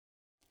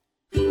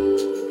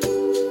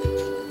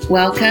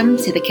Welcome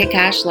to the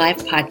Kick-Ass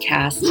Life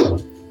podcast.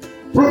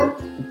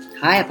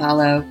 Hi,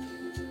 Apollo.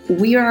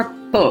 We are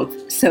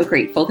both so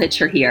grateful that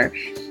you're here.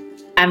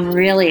 I'm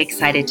really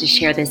excited to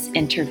share this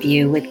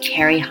interview with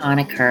Carrie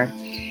Honaker.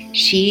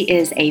 She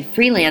is a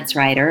freelance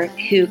writer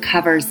who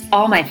covers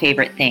all my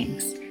favorite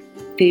things: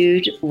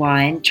 food,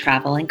 wine,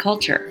 travel, and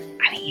culture.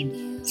 I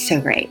mean,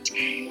 so great.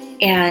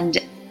 And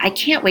I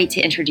can't wait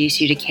to introduce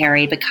you to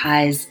Carrie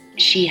because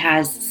she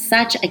has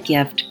such a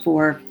gift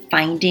for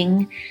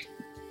finding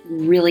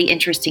really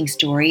interesting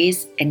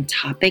stories and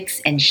topics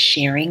and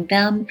sharing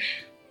them.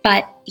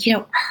 But,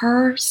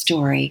 her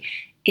story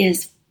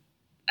is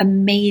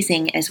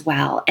amazing as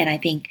well. And I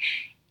think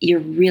you're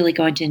really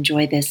going to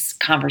enjoy this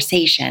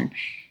conversation.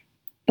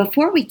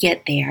 Before we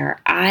get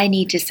there, I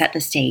need to set the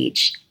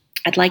stage.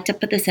 I'd like to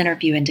put this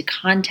interview into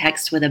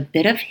context with a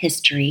bit of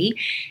history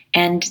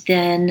and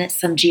then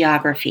some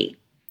geography.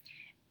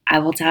 I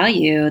will tell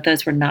you,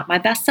 those were not my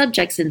best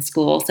subjects in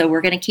school, so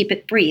we're going to keep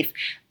it brief,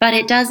 but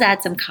it does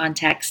add some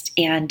context.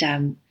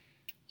 And,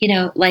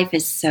 life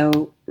is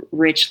so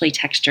richly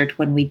textured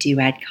when we do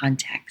add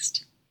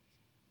context.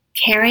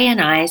 Carrie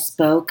and I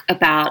spoke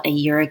about a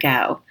year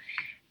ago.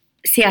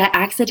 See, I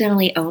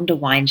accidentally owned a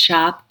wine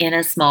shop in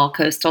a small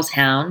coastal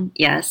town.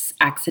 Yes,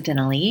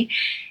 accidentally.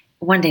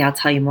 One day I'll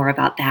tell you more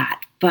about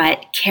that.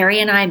 But Carrie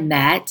and I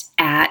met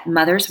at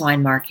Mother's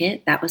Wine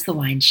Market. That was the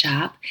wine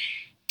shop,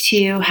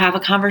 to have a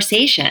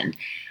conversation.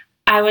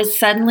 I was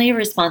suddenly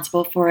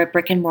responsible for a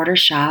brick and mortar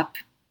shop.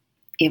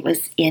 It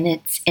was in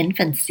its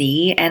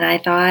infancy, and I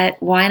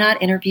thought, why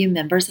not interview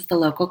members of the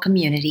local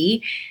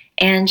community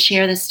and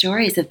share the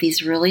stories of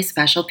these really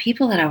special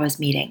people that I was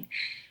meeting?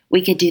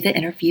 We could do the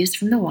interviews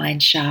from the wine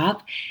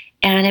shop,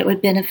 and it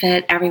would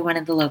benefit everyone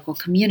in the local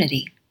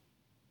community.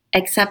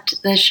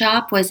 Except the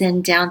shop was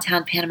in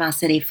downtown Panama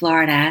City,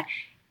 Florida,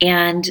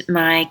 and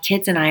my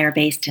kids and I are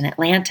based in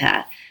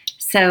Atlanta.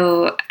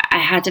 So I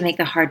had to make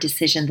the hard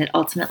decision that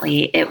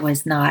ultimately it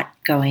was not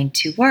going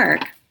to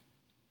work.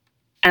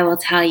 I will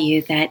tell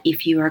you that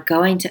if you are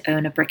going to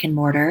own a brick and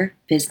mortar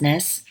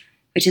business,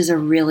 which is a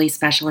really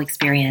special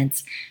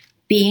experience,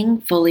 being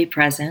fully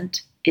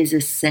present is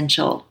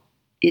essential.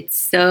 It's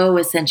so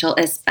essential,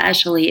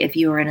 especially if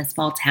you are in a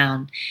small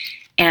town.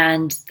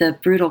 And the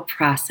brutal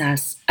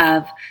process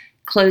of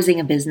closing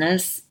a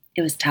business,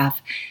 it was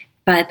tough,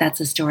 but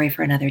that's a story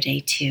for another day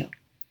too.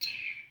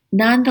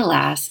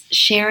 Nonetheless,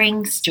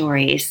 sharing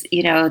stories,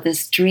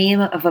 this dream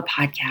of a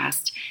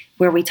podcast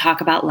where we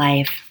talk about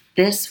life,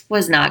 this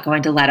was not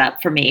going to let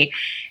up for me.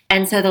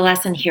 And so the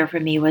lesson here for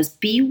me was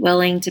be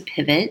willing to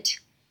pivot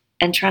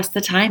and trust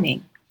the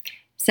timing.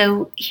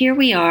 So here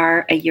we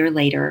are a year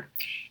later,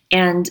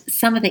 and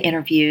some of the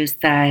interviews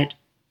that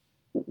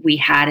we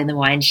had in the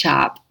wine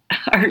shop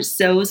are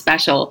so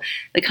special.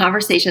 The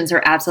conversations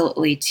are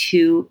absolutely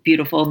too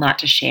beautiful not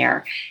to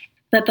share.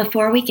 But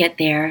before we get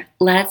there,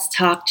 let's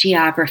talk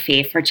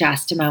geography for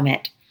just a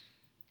moment.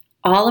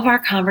 All of our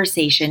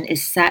conversation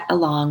is set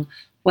along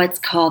what's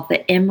called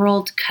the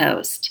Emerald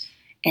Coast,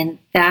 and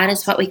that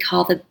is what we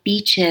call the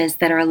beaches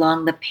that are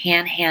along the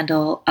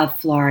panhandle of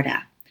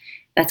Florida.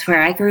 That's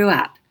where I grew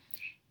up.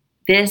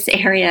 This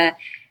area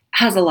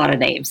has a lot of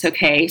names,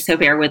 okay, so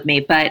bear with me,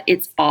 but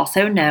it's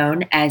also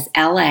known as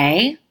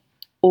LA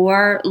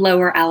or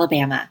Lower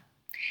Alabama.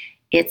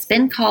 It's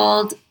been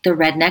called the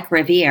Redneck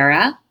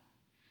Riviera.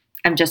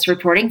 I'm just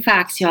reporting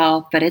facts,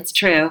 y'all, but it's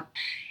true.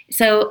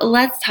 So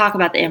let's talk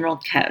about the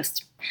Emerald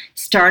Coast.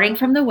 Starting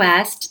from the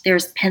west,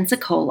 there's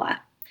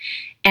Pensacola.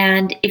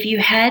 And if you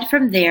head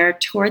from there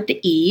toward the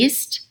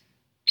east,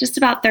 just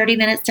about 30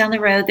 minutes down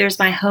the road, there's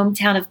my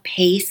hometown of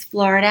Pace,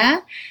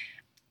 Florida.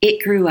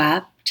 It grew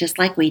up just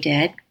like we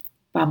did.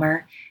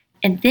 Bummer.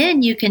 And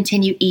then you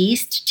continue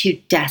east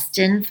to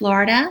Destin,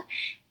 Florida,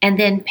 and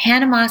then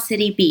Panama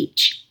City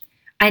Beach.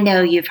 I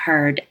know you've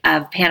heard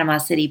of Panama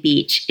City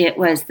Beach. It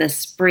was the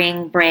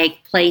spring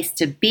break place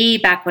to be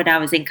back when I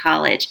was in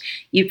college.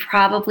 You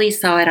probably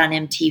saw it on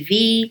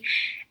MTV.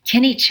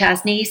 Kenny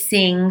Chesney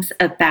sings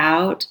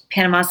about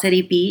Panama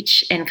City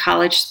Beach and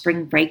college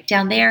spring break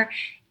down there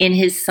in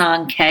his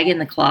song Keg in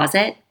the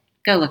Closet.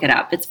 Go look it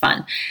up. It's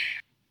fun.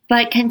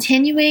 But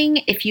continuing,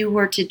 if you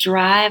were to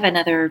drive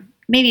another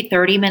maybe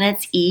 30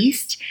 minutes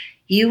east,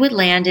 you would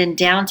land in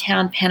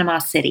downtown Panama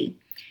City.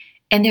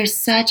 And there's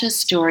such a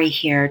story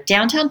here.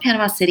 Downtown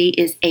Panama City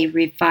is a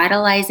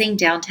revitalizing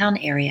downtown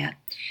area,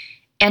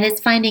 and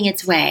it's finding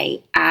its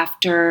way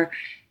after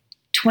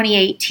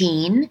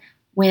 2018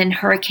 when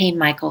Hurricane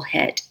Michael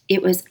hit.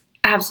 It was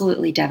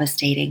absolutely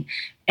devastating,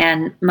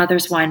 and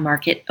Mother's Wine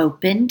Market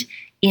opened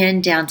in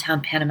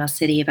downtown Panama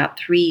City about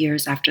 3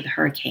 years after the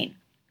hurricane.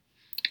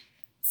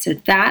 So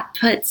that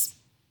puts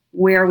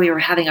where we were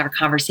having our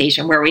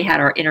conversation, where we had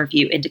our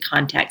interview, into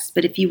context.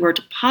 But if you were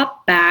to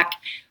pop back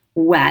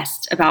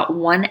west about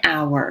 1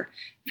 hour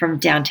from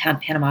downtown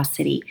Panama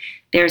City,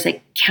 there's a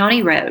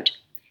county road.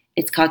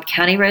 It's called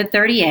County Road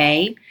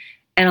 30A.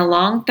 And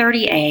along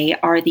 30A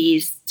are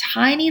these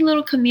tiny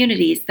little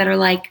communities that are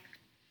like,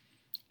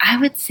 I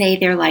would say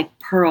they're like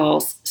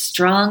pearls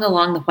strung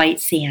along the white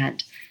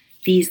sand.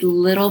 These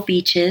little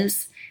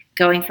beaches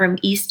Going from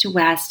east to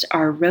west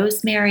are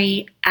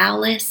Rosemary,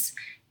 Alice,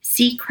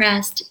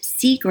 Seacrest,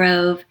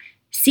 Seagrove,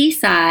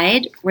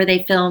 Seaside, where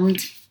they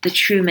filmed The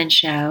Truman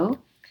Show,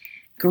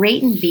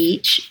 Grayton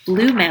Beach,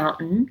 Blue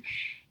Mountain,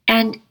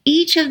 and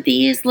each of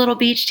these little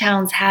beach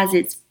towns has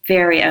its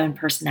very own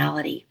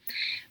personality.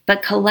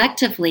 But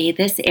collectively,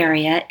 this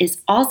area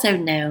is also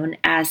known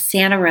as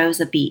Santa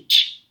Rosa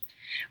Beach.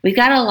 We've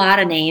got a lot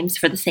of names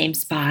for the same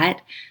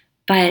spot,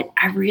 but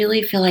I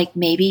really feel like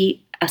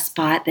maybe a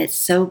spot that's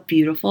so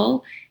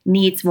beautiful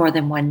needs more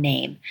than one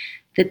name.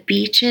 The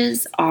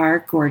beaches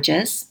are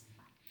gorgeous,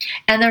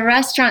 and the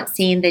restaurant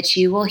scene that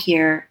you will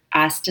hear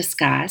us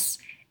discuss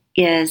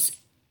is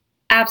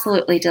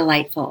absolutely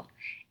delightful.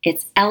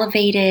 It's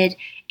elevated,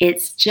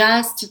 it's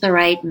just the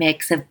right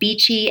mix of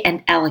beachy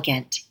and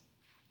elegant.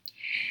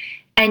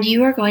 And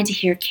you are going to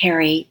hear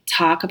Carrie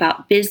talk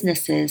about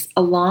businesses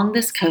along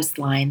this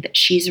coastline that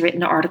she's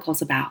written articles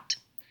about.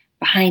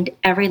 Behind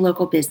every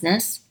local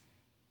business,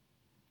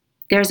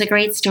 there's a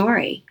great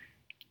story.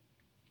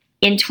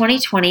 In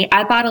 2020,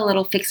 I bought a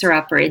little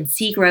fixer-upper in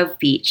Seagrove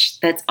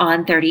Beach that's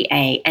on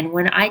 30A. And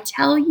when I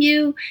tell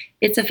you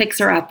it's a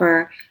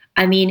fixer-upper,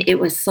 I mean it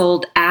was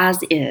sold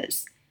as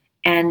is.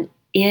 And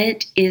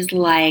it is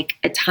like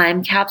a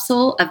time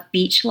capsule of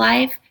beach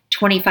life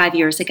 25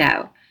 years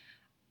ago.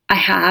 I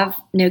have,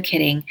 no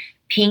kidding,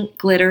 pink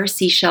glitter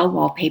seashell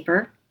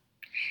wallpaper.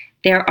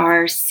 There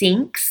are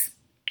sinks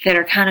that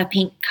are kind of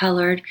pink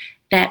colored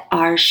that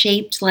are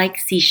shaped like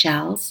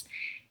seashells.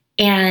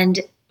 And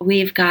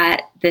we've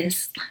got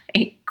this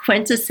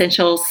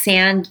quintessential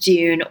sand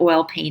dune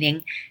oil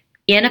painting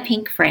in a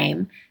pink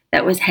frame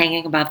that was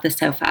hanging above the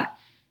sofa.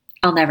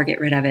 I'll never get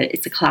rid of it.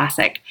 It's a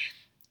classic.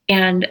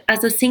 And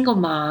as a single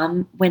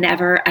mom,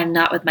 whenever I'm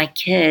not with my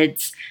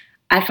kids,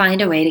 I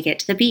find a way to get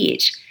to the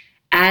beach.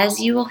 As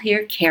you will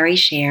hear Carrie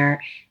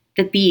share,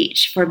 the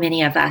beach for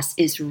many of us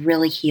is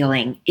really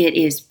healing. It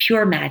is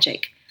pure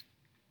magic.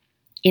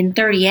 In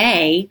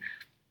 30A,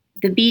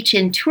 the beach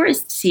in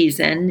tourist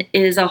season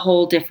is a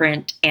whole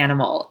different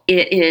animal.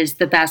 It is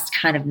the best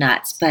kind of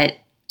nuts, but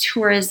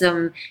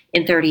tourism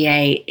in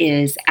 30A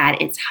is at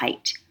its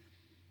height.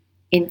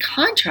 In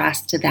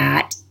contrast to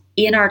that,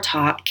 in our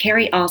talk,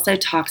 Carrie also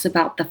talks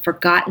about the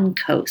Forgotten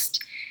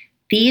Coast.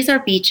 These are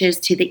beaches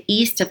to the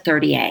east of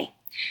 30A.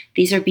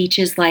 These are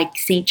beaches like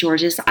St.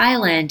 George's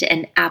Island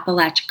and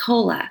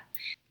Apalachicola.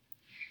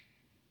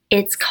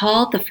 It's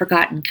called the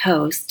Forgotten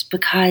Coast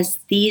because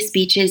these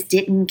beaches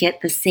didn't get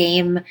the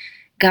same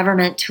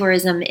government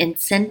tourism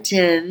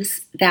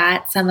incentives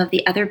that some of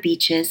the other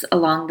beaches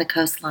along the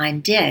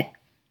coastline did.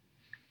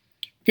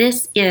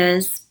 This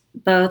is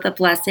both a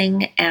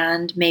blessing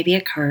and maybe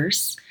a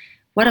curse.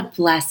 What a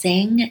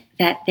blessing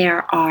that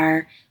there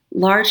are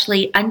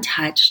largely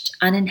untouched,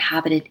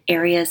 uninhabited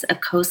areas of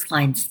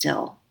coastline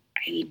still.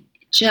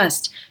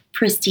 Just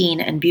pristine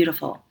and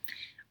beautiful.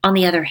 On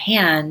the other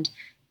hand,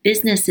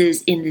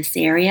 businesses in this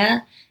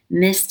area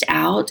missed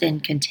out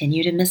and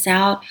continue to miss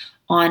out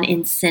on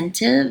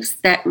incentives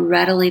that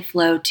readily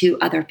flow to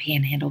other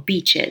panhandle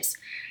beaches.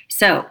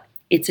 So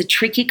it's a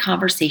tricky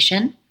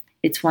conversation.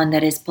 It's one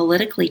that is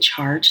politically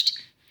charged,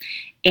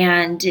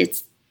 and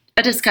it's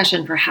a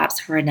discussion perhaps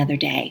for another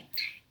day.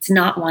 It's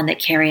not one that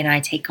Carrie and I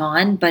take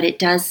on, but it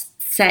does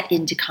set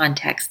into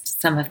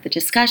context some of the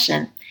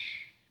discussion.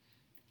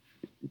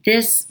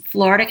 This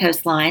Florida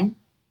coastline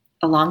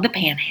along the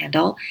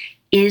Panhandle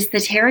is the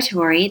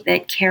territory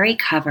that Carrie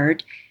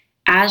covered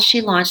as she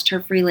launched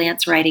her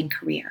freelance writing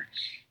career.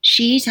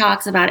 She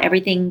talks about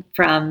everything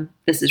from,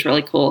 this is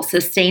really cool,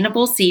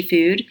 sustainable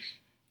seafood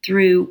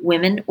through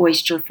women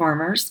oyster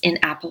farmers in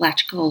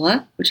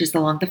Apalachicola, which is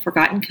along the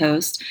Forgotten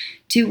Coast,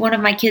 to one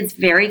of my kids'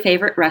 very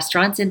favorite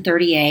restaurants in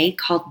 30A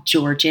called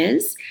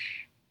George's.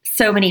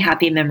 So many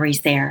happy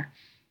memories there.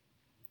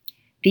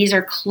 These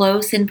are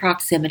close in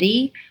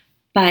proximity,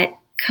 but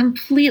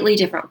completely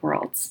different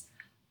worlds.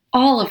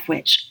 All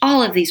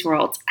of these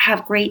worlds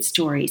have great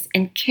stories,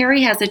 and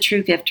Carrie has a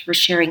true gift for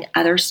sharing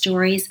other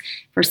stories,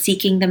 for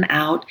seeking them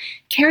out.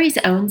 Carrie's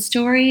own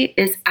story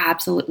is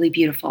absolutely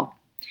beautiful.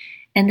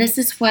 And this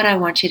is what I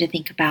want you to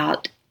think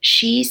about.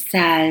 She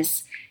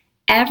says,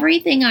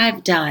 everything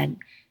I've done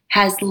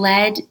has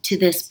led to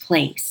this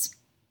place.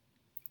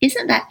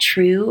 Isn't that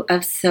true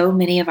of so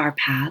many of our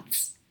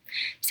paths?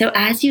 So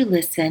as you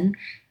listen,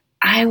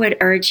 I would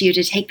urge you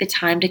to take the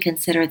time to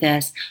consider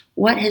this.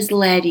 What has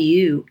led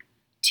you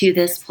to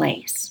this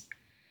place?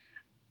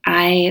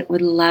 I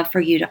would love for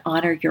you to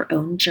honor your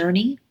own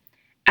journey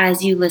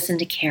as you listen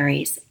to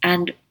Carrie's.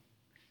 And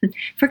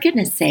for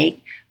goodness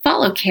sake,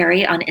 follow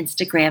Carrie on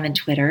Instagram and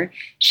Twitter.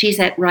 She's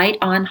at Write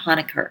on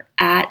Honaker,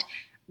 at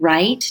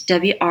Write,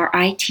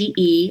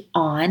 W-R-I-T-E,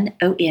 on,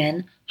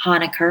 O-N,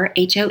 Honaker,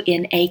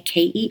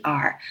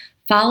 H-O-N-A-K-E-R.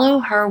 Follow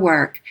her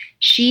work.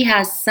 She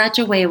has such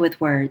a way with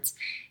words.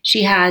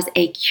 She has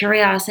a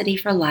curiosity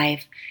for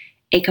life,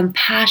 a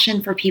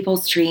compassion for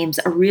people's dreams,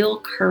 a real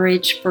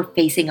courage for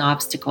facing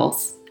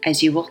obstacles,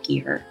 as you will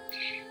hear.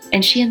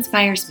 And she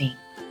inspires me.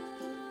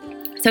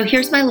 So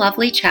here's my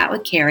lovely chat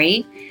with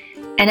Carrie.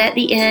 And at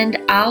the end,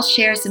 I'll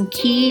share some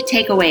key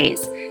takeaways,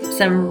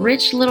 some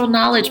rich little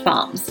knowledge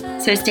bombs.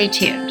 So stay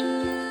tuned.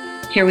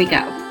 Here we go.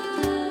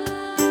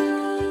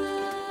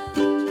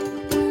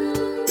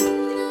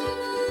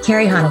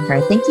 Carrie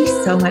Honaker, thank you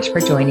so much for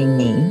joining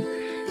me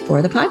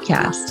for the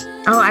podcast.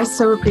 Oh, I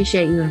so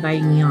appreciate you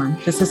inviting me on.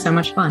 This is so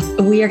much fun.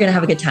 We are going to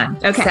have a good time.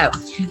 Okay. So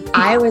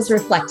I was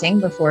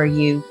reflecting before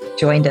you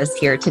joined us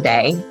here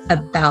today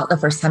about the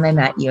first time I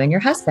met you and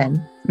your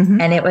husband.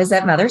 And it was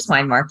at Mother's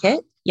Wine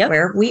Market,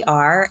 where we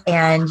are.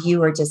 And you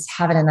were just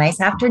having a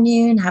nice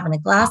afternoon, having a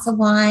glass of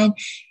wine.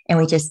 And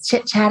we just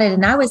chit-chatted.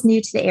 And I was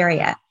new to the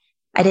area.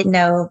 I didn't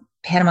know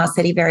Panama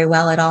City very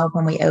well at all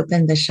when we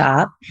opened the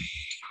shop.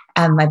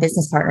 My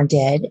business partner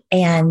did.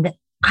 And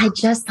I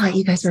just thought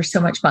you guys were so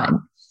much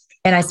fun.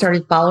 And I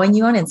started following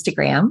you on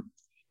Instagram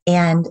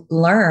and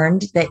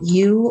learned that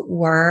you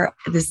were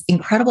this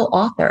incredible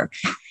author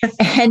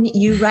and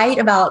you write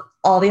about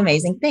all the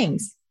amazing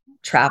things,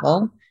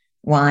 travel,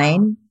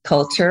 wine,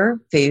 culture,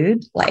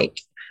 food. Like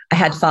I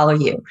had to follow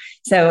you.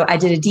 So I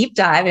did a deep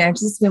dive and I've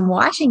just been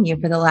watching you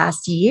for the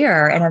last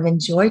year and I've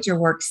enjoyed your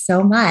work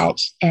so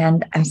much.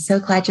 And I'm so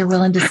glad you're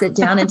willing to sit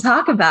down and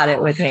talk about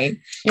it with me.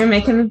 You're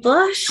making me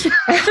blush.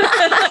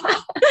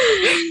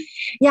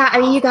 Yeah, I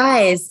mean, you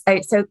guys,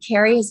 so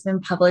Carrie has been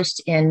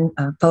published in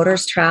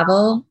Voters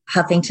Travel,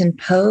 Huffington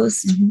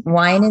Post,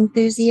 Wine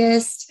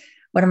Enthusiast.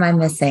 What am I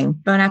missing?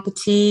 Bon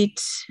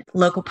Appetit,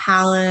 Local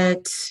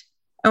Palate.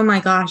 Oh my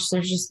gosh,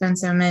 there's just been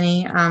so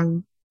many.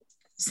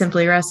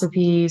 Simply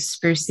Recipes,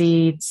 Spruce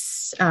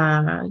Eats.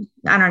 I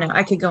don't know.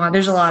 I could go on.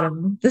 There's a lot of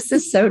them. This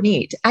is so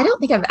neat. I don't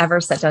think I've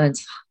ever sat down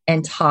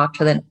and talked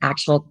with an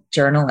actual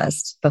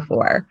journalist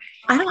before.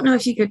 I don't know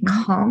if you could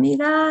call me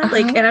that.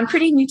 And I'm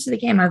pretty new to the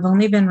game. I've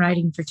only been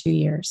writing for 2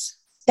 years.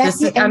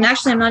 I'm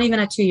not even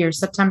at 2 years.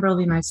 September will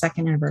be my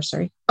second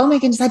anniversary. Oh my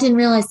goodness. I didn't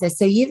realize this.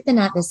 So you've been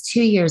at this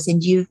 2 years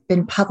and you've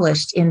been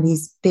published in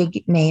these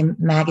big name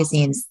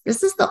magazines.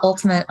 This is the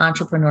ultimate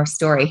entrepreneur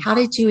story. How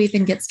did you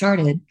even get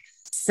started?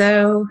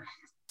 So,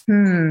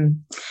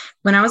 when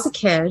I was a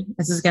kid,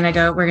 we're going to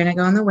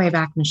go in the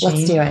Wayback Machine.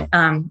 Let's do it.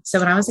 So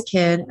when I was a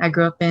kid, I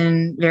grew up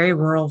in very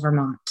rural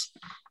Vermont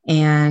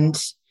and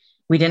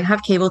we didn't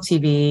have cable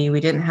TV.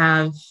 We didn't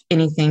have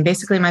anything.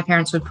 Basically, my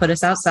parents would put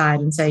us outside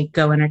and say,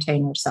 go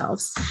entertain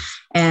yourselves.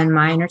 And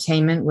my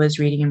entertainment was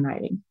reading and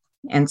writing.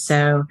 And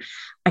so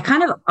I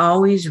kind of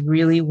always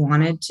really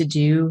wanted to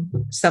do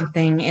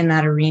something in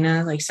that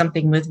arena, like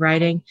something with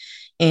writing,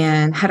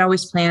 and had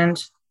always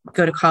planned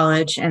go to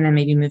college and then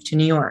maybe move to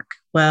New York.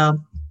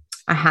 Well,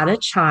 I had a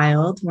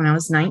child when I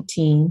was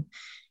 19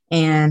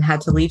 and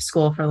had to leave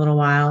school for a little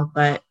while,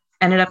 but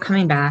ended up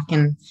coming back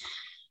and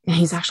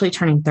he's actually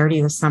turning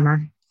 30 this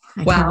summer.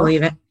 I can't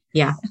believe it.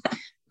 Yeah.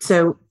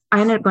 So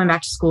I ended up going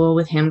back to school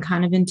with him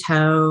kind of in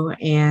tow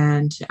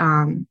and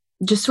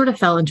just sort of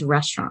fell into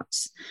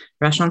restaurants.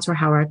 Restaurants were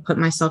how I put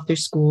myself through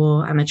school.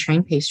 I'm a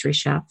trained pastry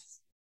chef.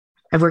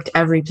 I've worked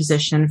every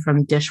position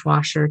from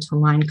dishwasher to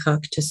line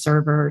cook to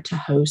server to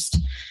host.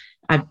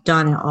 I've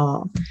done it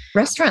all.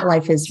 Restaurant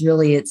life is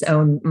really its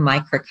own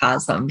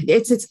microcosm.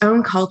 It's its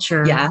own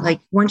culture. Yeah. Like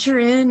once you're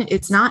in,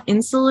 it's not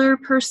insular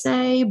per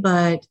se,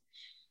 but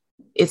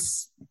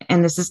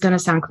and this is going to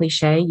sound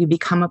cliche, you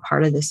become a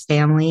part of this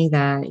family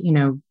that,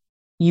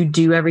 you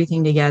do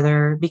everything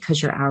together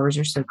because your hours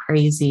are so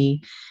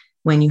crazy.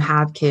 When you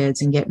have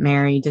kids and get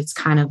married, it's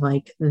kind of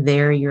like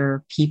they're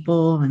your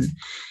people. And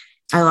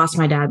I lost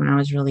my dad when I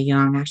was really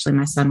young. Actually,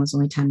 my son was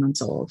only 10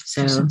 months old.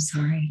 So I'm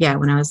sorry. Yeah,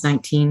 when I was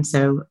 19.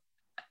 So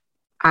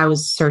I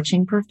was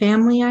searching for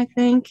family, I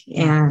think,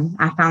 and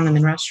I found them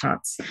in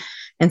restaurants.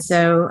 And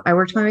so I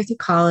worked my way through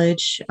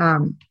college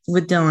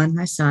with Dylan,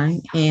 my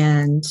son.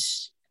 And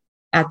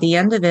at the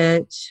end of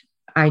it,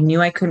 I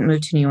knew I couldn't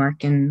move to New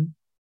York and,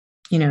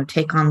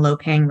 take on low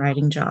paying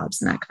writing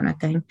jobs and that kind of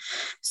thing.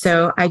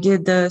 So I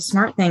did the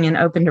smart thing and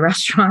opened a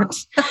restaurant.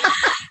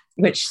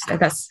 Which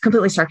that's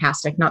completely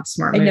sarcastic, not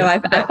smart. I know, I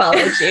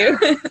followed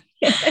you.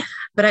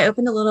 But I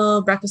opened a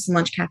little breakfast and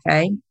lunch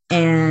cafe.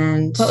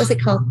 And what was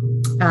it called?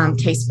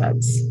 Taste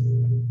Buds.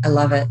 I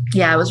love it.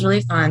 Yeah, it was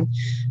really fun.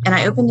 And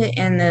I opened it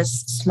in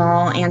this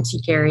small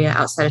antique area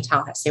outside of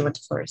Tallahassee. I went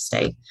to Florida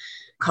State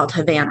called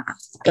Havana.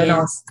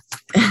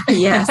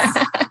 Yes.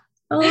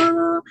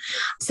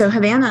 So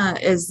Havana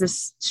is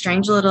this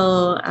strange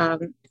little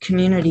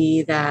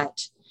community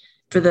that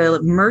for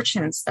the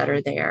merchants that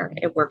are there,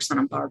 it works on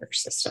a barter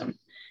system.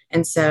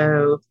 And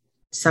so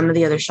some of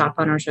the other shop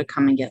owners would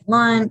come and get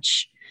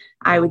lunch.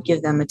 I would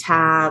give them a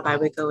tab. I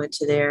would go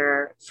into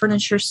their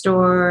furniture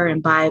store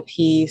and buy a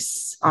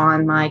piece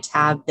on my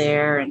tab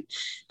there. And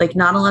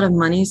not a lot of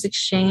money is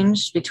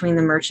exchanged between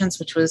the merchants,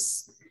 which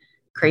was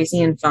crazy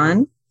and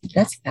fun.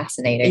 That's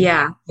fascinating.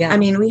 Yeah. I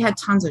mean, we had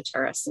tons of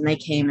tourists and they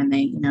came and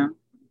they,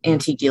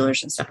 antique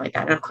dealers and stuff like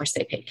that. And of course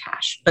they paid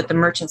cash, but the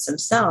merchants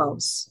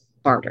themselves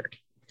bartered.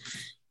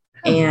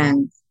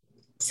 And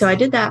so I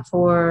did that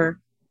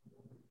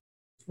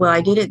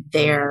I did it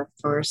there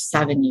for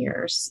 7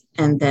 years.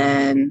 And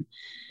then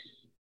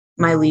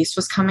my lease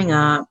was coming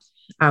up.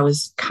 I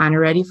was kind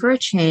of ready for a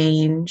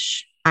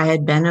change. I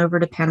had been over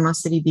to Panama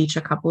City Beach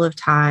a couple of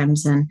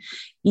times. And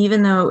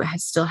even though it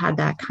has still had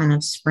that kind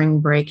of spring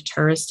break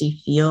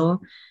touristy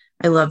feel,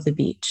 I love the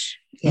beach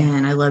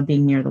and I love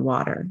being near the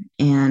water.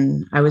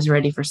 And I was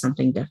ready for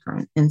something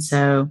different. And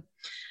so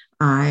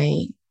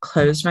I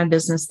closed my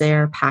business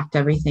there, packed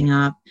everything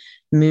up,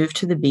 moved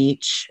to the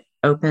beach,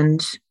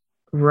 opened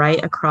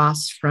right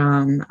across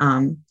from,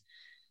 I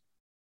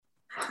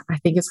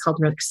think it's called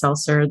Rick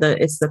Seltzer.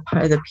 It's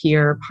the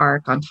Pier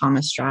Park on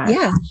Thomas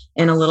Drive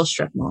in a little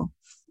strip mall.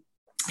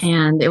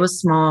 And it was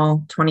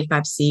small,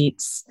 25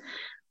 seats,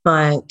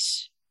 but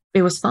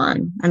it was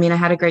fun. I mean, I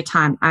had a great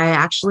time. I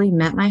actually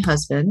met my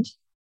husband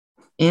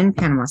in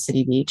Panama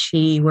City Beach.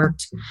 He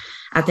worked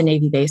at the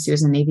Navy base. He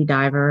was a Navy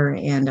diver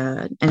and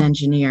an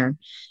engineer.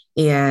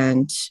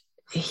 And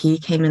he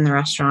came in the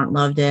restaurant,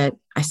 loved it.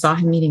 I saw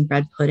him eating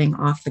bread pudding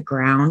off the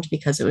ground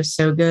because it was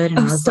so good. And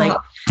I was like,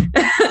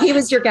 he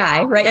was your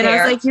guy right and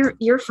there. I was like,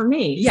 you're for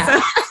me.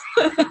 Yeah.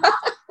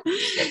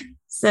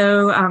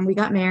 So we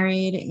got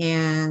married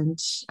and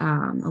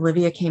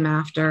Olivia came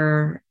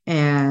after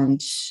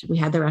and we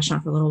had the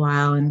restaurant for a little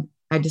while. And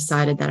I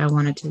decided that I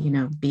wanted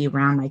to, be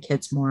around my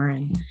kids more.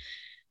 And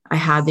I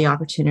had the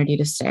opportunity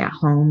to stay at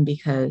home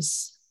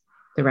because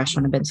the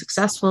restaurant had been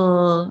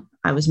successful.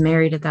 I was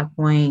married at that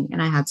point and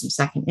I had some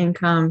second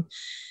income.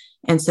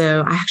 And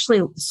so I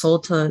actually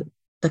sold to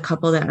the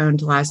couple that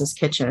owned Liza's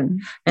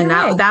Kitchen. And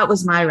that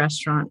was my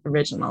restaurant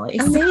originally.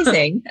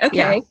 Amazing.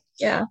 Okay.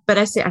 Yeah. But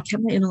I kept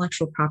my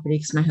intellectual property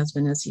because my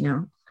husband is,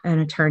 an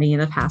attorney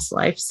in a past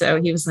life. So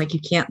he was like, you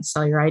can't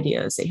sell your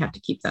ideas. They have to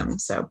keep them.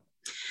 So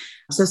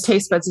his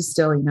taste buds is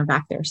still,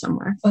 back there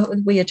somewhere. Well,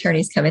 we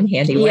attorneys come in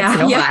handy once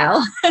in a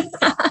while.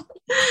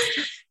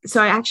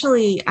 So I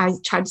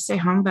tried to stay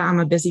home, but I'm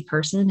a busy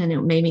person and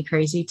it made me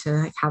crazy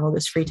to have all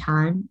this free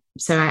time.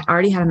 So I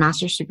already had a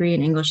master's degree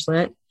in English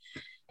Lit.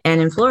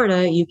 And in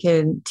Florida, you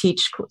can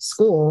teach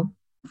school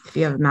if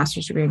you have a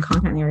master's degree in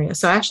content area.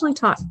 So I actually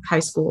taught high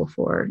school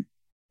for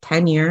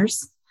 10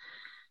 years.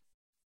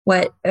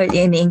 What,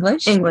 in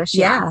English? English,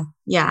 yeah.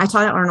 Yeah, I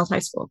taught at Arnold High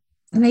School.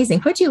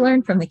 Amazing. What did you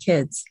learn from the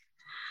kids?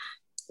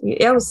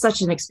 It was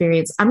such an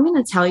experience. I'm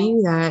going to tell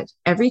you that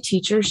every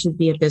teacher should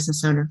be a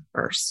business owner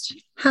first,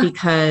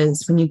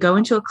 because when you go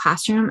into a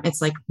classroom,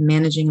 it's like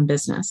managing a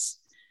business.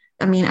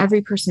 I mean,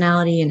 every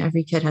personality and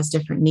every kid has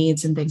different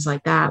needs and things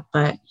like that,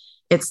 but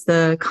it's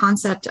the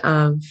concept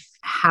of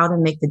how to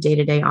make the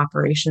day-to-day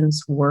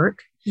operations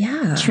work.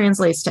 Yeah.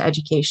 Translates to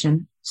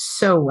education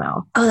so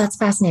well. Oh, that's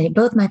fascinating.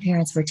 Both my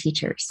parents were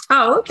teachers.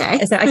 Oh,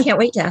 okay. So I can't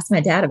wait to ask my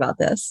dad about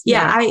this.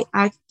 Yeah.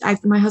 I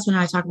my husband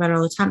and I talk about it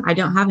all the time. I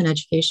don't have an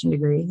education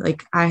degree.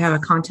 Like I have a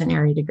content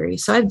area degree.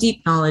 So I have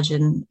deep knowledge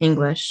in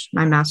English.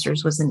 My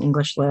master's was in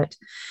English Lit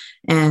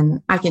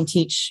and I can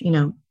teach,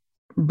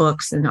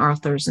 books and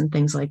authors and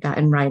things like that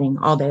and writing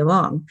all day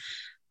long.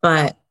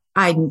 But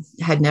I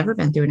had never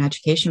been through an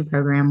education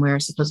program where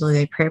supposedly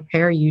they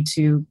prepare you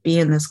to be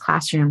in this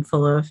classroom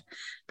full of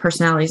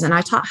personalities. And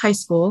I taught high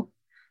school.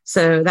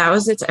 So that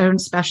was its own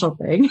special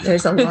thing.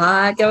 There's a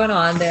lot going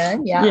on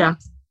then. Yeah. Yeah.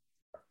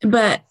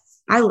 But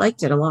I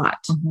liked it a lot.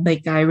 Mm-hmm.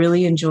 Like I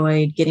really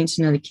enjoyed getting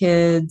to know the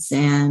kids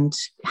and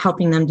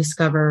helping them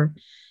discover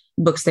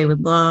books they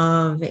would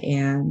love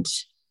and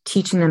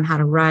teaching them how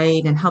to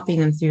write and helping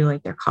them through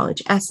like their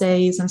college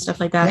essays and stuff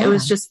like that. Yeah. It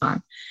was just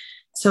fun.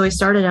 So we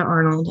started at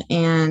Arnold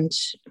and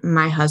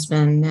my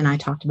husband and I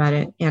talked about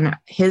it and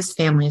his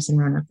family is in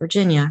Roanoke,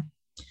 Virginia.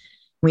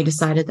 We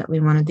decided that we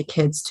wanted the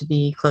kids to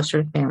be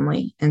closer to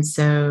family. And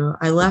so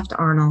I left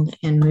Arnold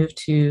and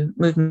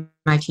moved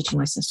my teaching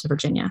license to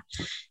Virginia.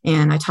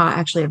 And I taught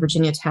actually at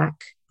Virginia Tech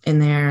in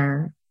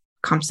their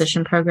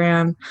composition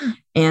program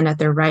and at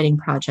their writing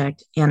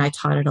project. And I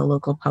taught at a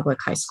local public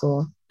high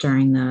school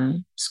during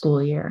the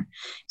school year.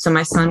 So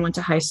my son went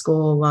to high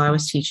school while I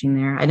was teaching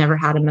there. I never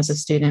had him as a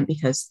student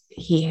because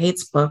he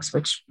hates books,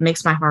 which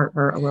makes my heart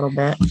hurt a little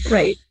bit.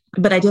 Right.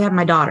 But I did have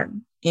my daughter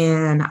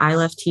and I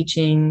left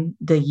teaching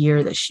the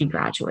year that she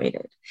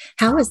graduated.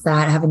 How was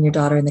that having your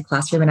daughter in the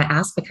classroom? And I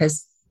asked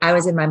because I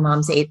was in my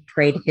mom's 8th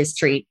grade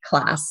history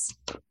class.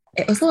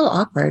 It was a little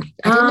awkward.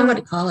 I didn't know what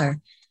to call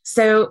her.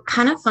 So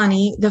kind of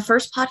funny. The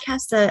first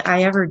podcast that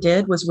I ever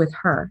did was with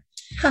her.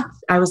 Huh.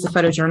 I was the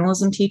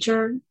photojournalism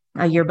teacher,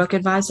 a yearbook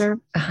advisor,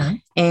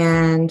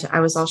 and I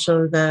was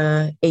also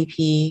the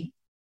AP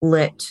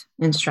Lit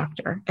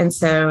instructor. And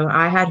so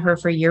I had her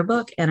for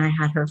yearbook and I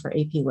had her for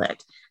AP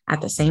Lit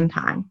at the same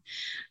time.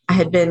 I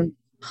had been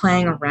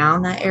playing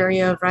around that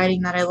area of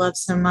writing that I love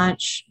so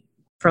much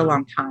for a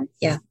long time.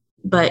 Yeah.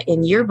 But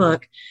in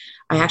yearbook,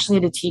 I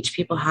actually had to teach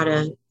people how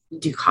to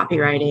do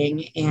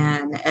copywriting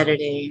and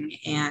editing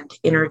and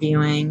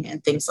interviewing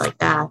and things like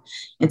that.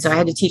 And so I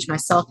had to teach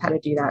myself how to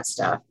do that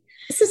stuff.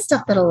 This is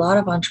stuff that a lot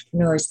of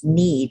entrepreneurs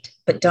need,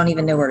 but don't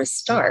even know where to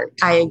start.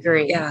 I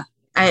agree. Yeah.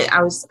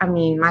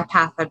 My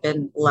path, I've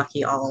been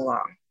lucky all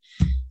along.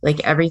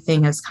 Like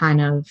everything has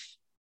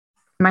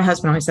my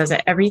husband always says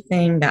that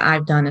everything that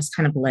I've done has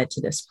kind of led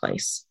to this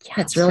place.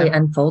 Yeah. It's really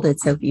unfolded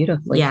so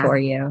beautifully for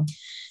you.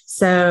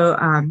 So,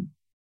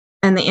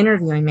 And the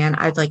interviewing, man,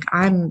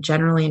 I'm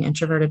generally an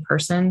introverted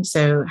person.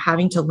 So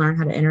having to learn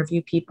how to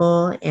interview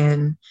people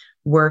and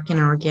work in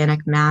an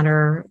organic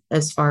manner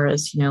as far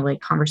as,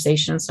 like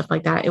conversation and stuff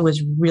like that, it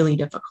was really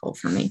difficult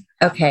for me.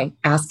 Okay.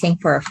 Asking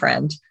for a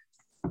friend.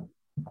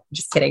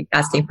 Just kidding.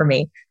 Asking for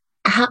me.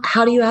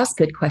 How do you ask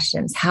good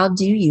questions? How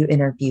do you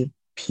interview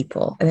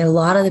people? I mean, a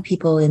lot of the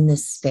people in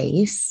this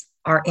space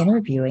are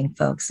interviewing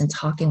folks and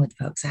talking with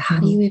folks. So how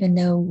do you even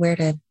know where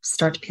to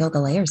start to peel the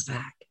layers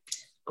back?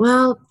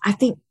 Well,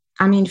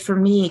 for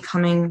me,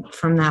 coming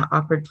from that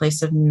awkward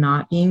place of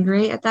not being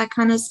great at that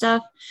kind of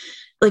stuff,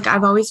 like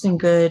I've always been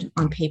good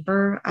on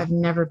paper. I've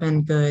never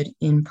been good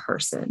in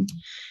person.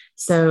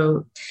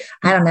 So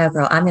I don't know,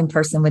 girl. I'm in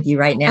person with you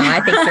right now.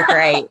 I think you're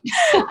great.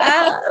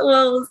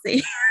 Well, we'll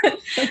see.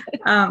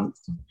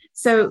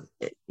 So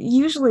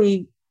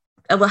usually,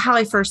 how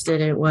I first did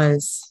it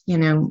was,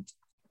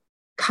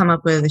 come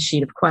up with a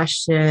sheet of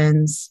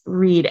questions,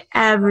 read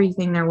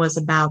everything there was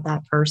about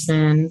that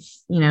person,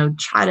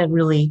 try to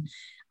really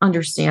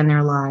understand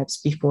their lives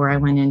before I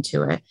went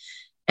into it.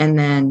 And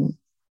then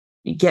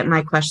get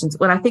my questions.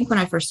 When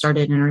I first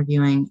started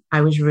interviewing,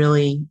 I was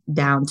really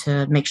down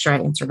to make sure I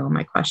answered all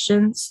my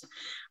questions.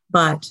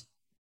 But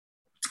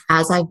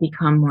as I've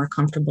become more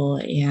comfortable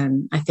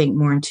and I think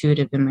more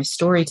intuitive in my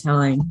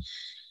storytelling,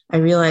 I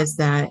realized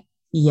that,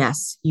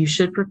 yes, you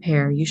should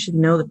prepare. You should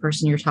know the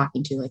person you're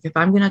talking to. Like if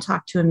I'm going to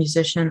talk to a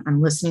musician,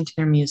 I'm listening to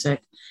their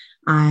music.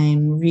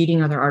 I'm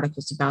reading other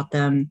articles about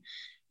them,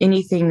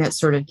 anything that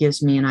sort of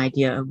gives me an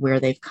idea of where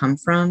they've come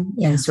from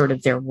and sort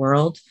of their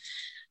world.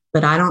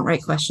 But I don't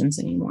write questions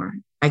anymore.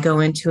 I go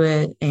into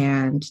it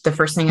and the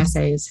first thing I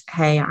say is,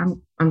 hey,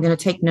 I'm going to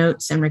take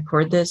notes and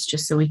record this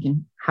just so we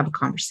can have a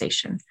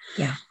conversation.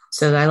 Yeah.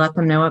 So I let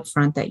them know up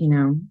front that,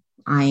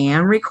 I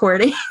am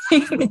recording.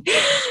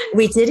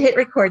 We did hit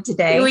record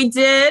today. We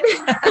did.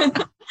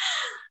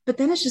 But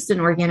then it's just an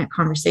organic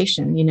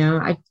conversation.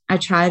 I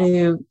try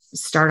to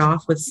start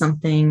off with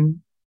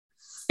something.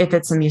 If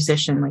it's a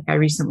musician, like I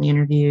recently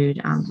interviewed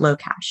Low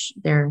Cash,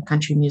 their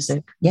country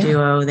music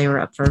duo. They were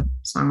up for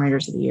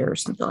Songwriters of the Year or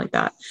something like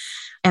that.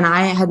 And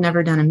I had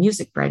never done a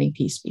music writing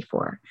piece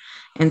before.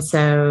 And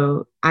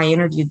so I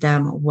interviewed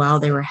them while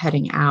they were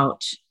heading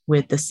out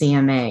with the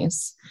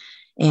CMAs.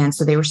 And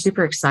so they were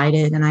super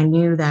excited. And I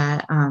knew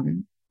that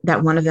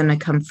that one of them had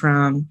come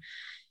from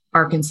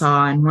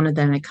Arkansas and one of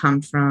them had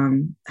come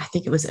from, I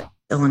think it was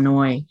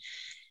Illinois.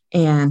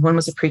 And one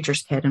was a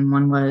preacher's kid and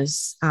one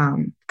was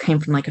came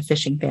from like a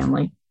fishing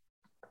family.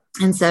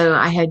 And so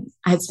I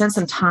had spent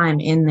some time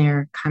in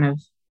their kind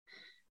of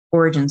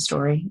origin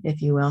story,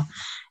 if you will.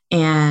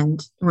 And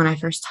when I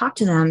first talked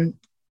to them,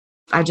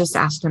 I just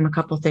asked them a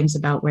couple of things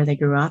about where they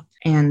grew up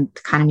and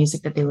the kind of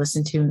music that they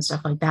listened to and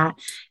stuff like that.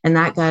 And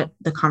that got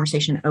the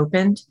conversation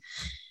opened.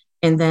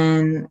 And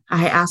then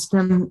I asked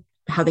them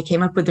how they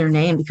came up with their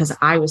name because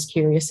I was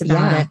curious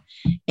about it.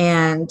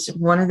 And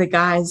one of the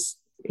guys,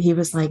 he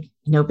was like,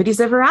 nobody's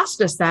ever asked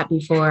us that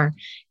before.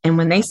 And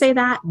when they say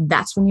that,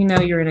 that's when you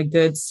know you're in a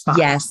good spot.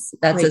 Yes,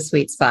 that's a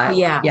sweet spot.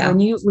 Yeah. When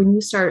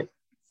you start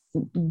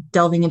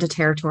delving into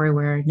territory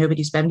where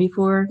nobody's been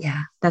before,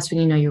 that's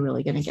when you know you're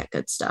really going to get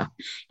good stuff.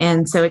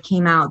 And so it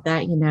came out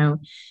that,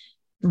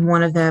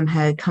 one of them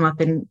had come up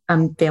in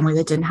a family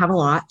that didn't have a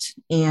lot.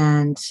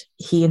 And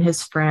he and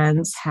his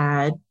friends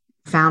had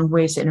found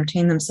ways to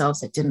entertain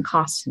themselves that didn't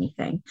cost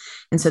anything.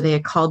 And so they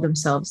had called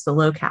themselves the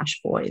Low Cash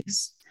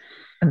Boys.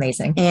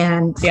 Amazing.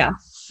 And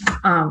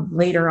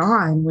later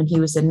on, when he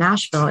was in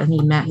Nashville and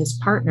he met his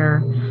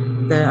partner,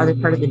 the other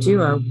part of the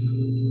duo,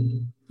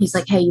 he's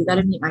like, hey, you got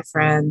to meet my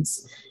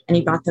friends. And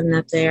he brought them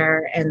up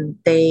there and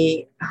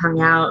they hung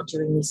out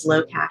doing these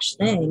low cash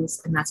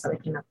things. And that's how they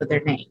came up with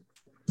their name.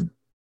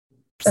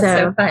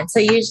 That's so fun. So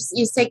you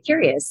stay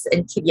curious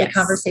and keep the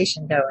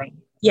conversation going.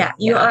 Yeah.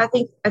 I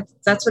think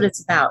that's what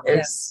it's about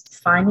is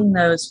finding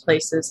those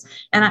places.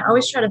 And I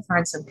always try to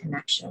find some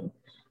connection.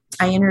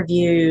 I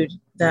interviewed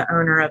the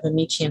owner of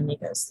Amici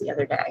Amigos the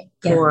other day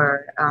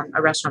for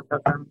a restaurant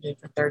program I'm doing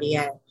for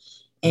 30A.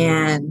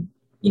 And,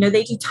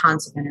 they do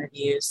tons of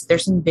interviews.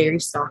 There's some very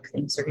stock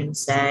things they're going to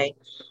say.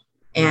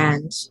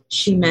 And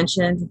she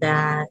mentioned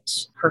that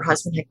her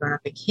husband had grown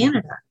up in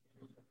Canada.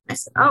 I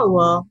said, oh,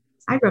 well,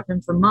 I grew up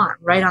in Vermont,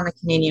 right on the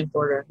Canadian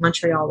border.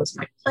 Montreal was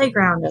my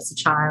playground as a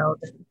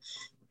child.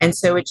 And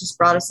so it just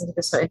brought us into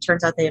this. So it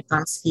turns out they have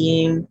gone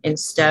skiing in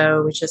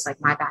Stowe, which is like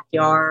my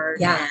backyard.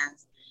 Yeah.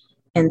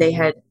 And they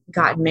had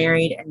gotten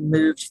married and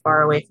moved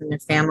far away from their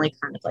family,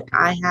 kind of like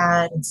I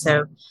had. And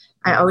so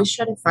I always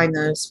try to find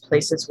those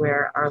places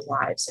where our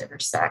lives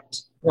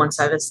intersect once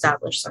I've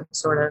established some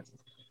sort of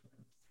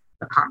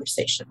a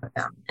conversation with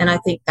them. And I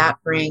think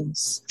that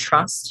brings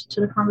trust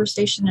to the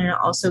conversation. And it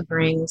also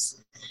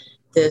brings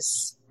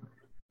this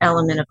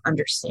element of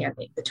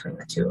understanding between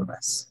the two of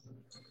us.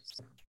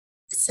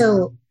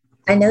 So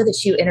I know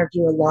that you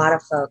interview a lot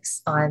of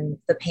folks on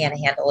the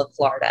panhandle of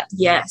Florida.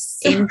 Yes.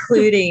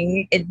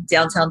 Including in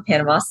downtown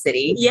Panama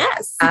City.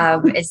 Yes.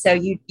 And so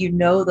you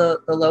know the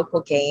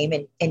local game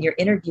and you're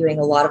interviewing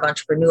a lot of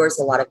entrepreneurs,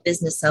 a lot of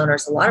business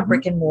owners, a lot of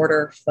brick and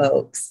mortar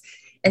folks.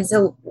 And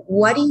so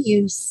what do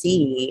you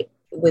see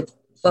with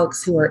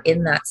folks who are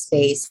in that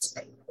space?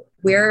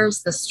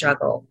 Where's the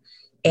struggle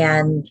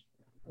and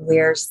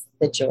where's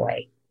the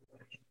joy?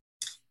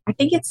 I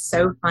think it's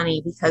so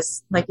funny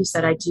because, like you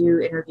said, I do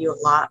interview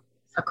a lot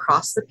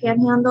across the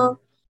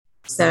panhandle.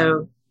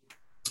 So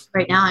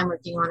right now I'm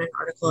working on an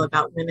article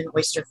about women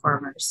oyster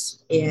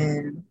farmers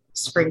in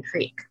Spring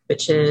Creek,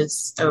 which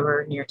is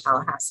over near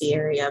Tallahassee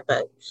area,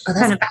 but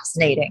kind of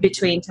fascinating,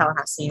 between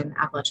Tallahassee and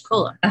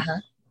Apalachicola.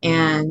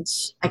 And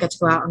I got to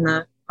go out on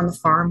the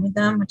farm with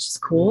them, which is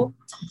cool.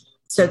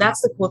 So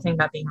that's the cool thing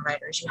about being a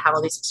writer is you have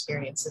all these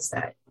experiences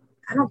that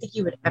I don't think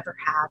you would ever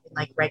have in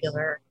like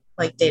regular,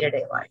 like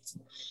day-to-day life.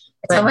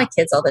 I tell my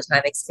kids all the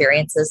time,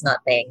 experiences,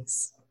 not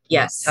things.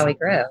 Yes. How we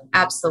grow.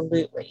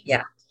 Absolutely.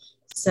 Yeah.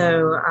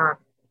 So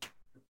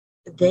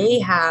they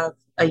have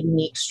a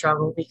unique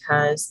struggle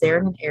because they're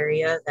in an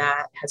area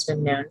that has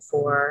been known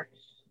for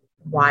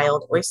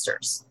wild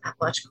oysters.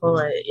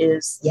 Apalachicola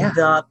is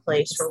the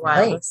place for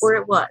wild, or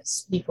it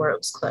was before it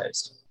was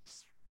closed.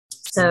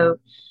 So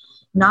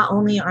not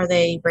only are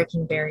they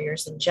breaking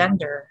barriers in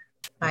gender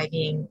by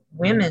being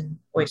women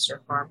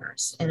oyster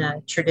farmers in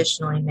a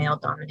traditionally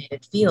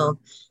male-dominated field,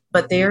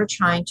 but they are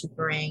trying to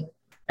bring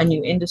a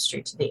new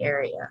industry to the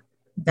area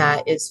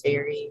that is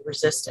very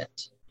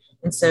resistant.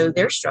 And so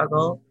their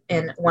struggle,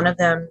 and one of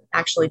them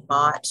actually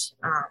bought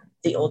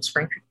the old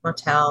Spring Creek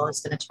Motel,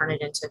 is going to turn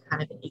it into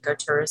kind of an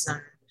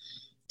ecotourism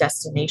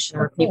destination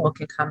where people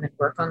can come and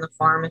work on the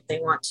farm if they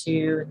want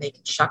to, and they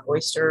can shuck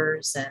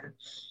oysters and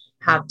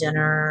have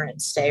dinner and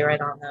stay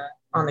right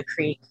on the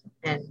creek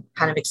and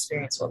kind of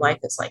experience what life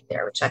is like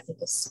there, which I think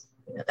is,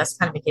 that's the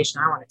kind of vacation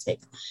I want to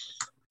take.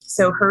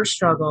 So her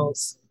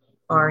struggles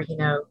are,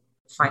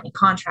 finding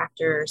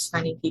contractors,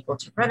 finding people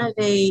to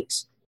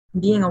renovate,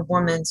 being a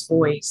woman's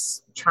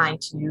voice, trying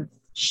to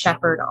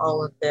shepherd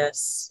all of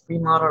this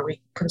remodel,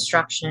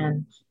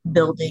 reconstruction,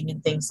 building,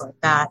 and things like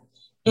that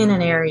in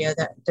an area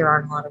that there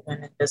aren't a lot of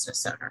women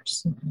business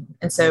owners.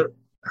 And so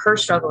her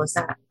struggle is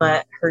that,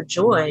 but her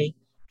joy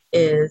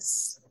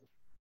is,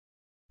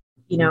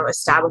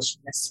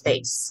 establishing this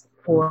space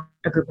for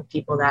a group of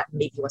people that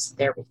maybe wasn't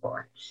there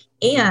before.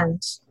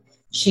 And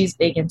she's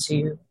big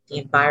into the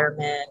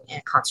environment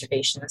and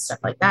conservation and stuff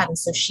like that. And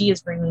so she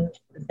is bringing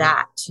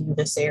that to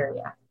this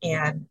area.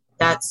 And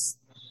that's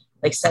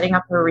like setting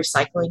up her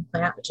recycling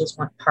plant, which is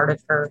one part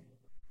of her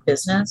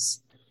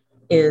business,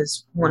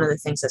 is one of the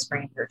things that's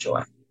bringing her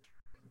joy,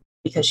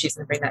 because she's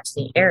going to bring that to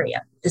the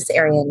area. This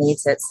area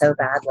needs it so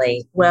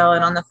badly. Well,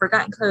 and on the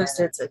Forgotten Coast,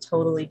 it's a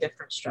totally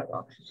different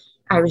struggle.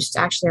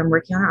 I'm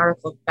working on an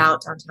article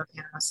about downtown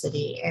Panama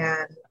City.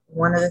 And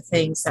one of the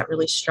things that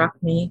really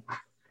struck me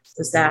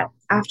was that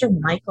after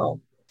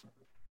Michael,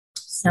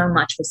 so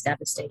much was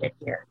devastated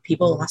here.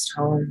 People lost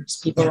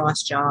homes, people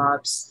lost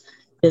jobs,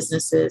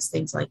 businesses,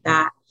 things like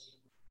that.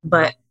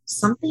 But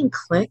something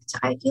clicked,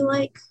 I feel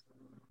like,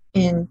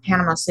 in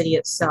Panama City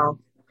itself,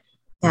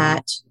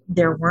 that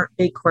there weren't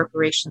big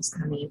corporations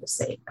coming in to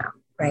save them.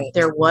 Right.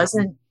 There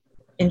wasn't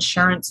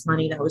insurance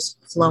money that was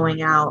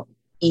flowing out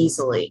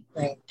easily.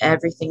 Right.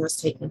 Everything was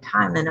taking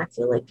time. And I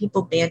feel like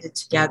people banded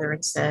together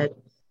and said,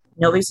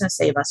 nobody's going to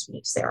save us. We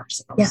need to save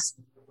ourselves. Yes.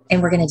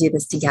 And we're going to do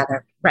this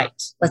together. Right.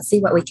 Let's see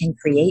what we can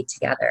create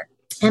together.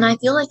 And I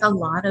feel like a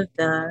lot of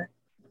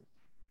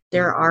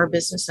there are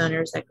business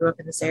owners that grew up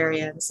in this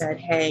area and said,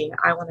 hey,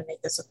 I want to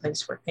make this a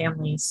place where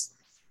families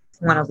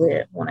want to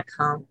live, want to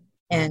come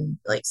and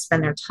like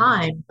spend their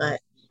time. But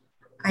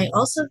I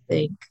also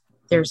think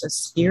there's a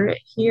spirit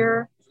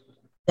here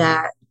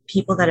that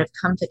people that have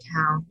come to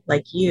town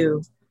like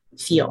you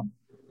feel.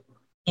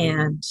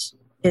 And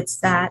it's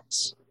that,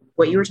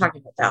 what you were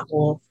talking about, that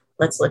whole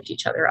let's lift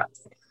each other up.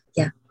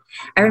 Yeah.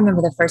 I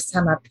remember the first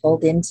time I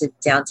pulled into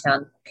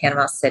downtown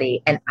Panama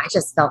City and I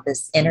just felt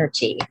this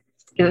energy.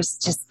 It was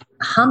just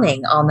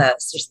humming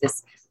almost. There's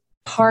this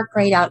park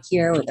right out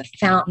here with a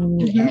fountain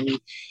and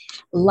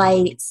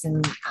lights,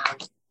 and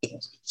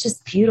it's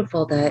just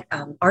beautiful. The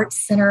art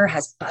center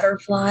has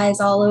butterflies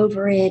all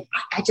over it.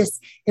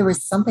 There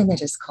was something that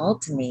just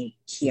called to me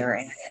here.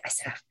 And I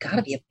said, I've got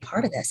to be a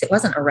part of this. It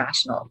wasn't a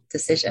rational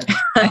decision.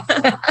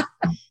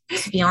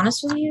 To be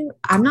honest with you,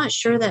 I'm not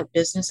sure that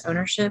business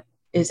ownership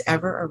is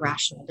ever a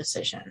rational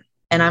decision.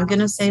 And I'm going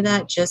to say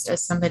that just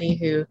as somebody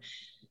who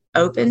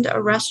opened a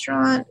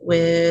restaurant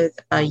with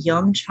a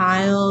young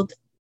child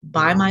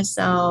by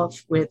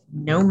myself with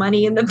no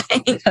money in the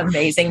bank.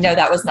 Amazing. No,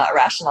 that was not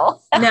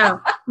rational.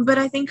 No, but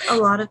I think a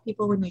lot of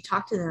people, when you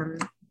talk to them,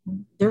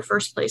 their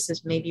first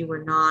places maybe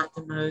were not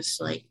the most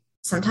like,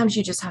 sometimes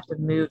you just have to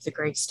move the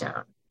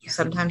gravestone. Yeah.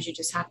 Sometimes you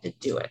just have to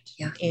do it.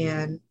 Yeah.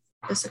 And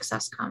the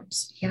success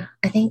comes. Yeah.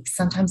 I think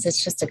sometimes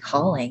it's just a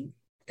calling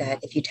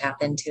that if you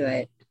tap into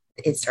it,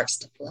 it starts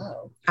to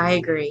flow. I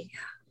agree.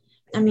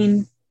 Yeah. I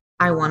mean,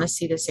 I want to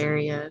see this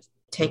area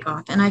take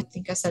off. And I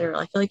think I said earlier,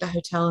 I feel like the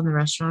hotel and the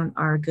restaurant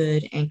are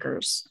good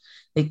anchors.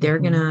 Like they're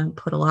going to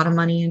put a lot of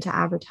money into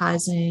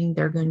advertising.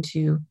 They're going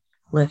to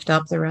lift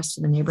up the rest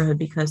of the neighborhood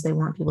because they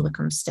want people to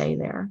come stay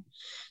there.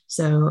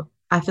 So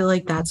I feel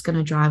like that's going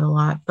to drive a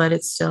lot, but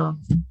it's still,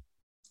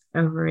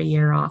 over a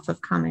year off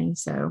of coming.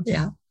 So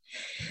yeah.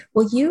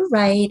 Well, you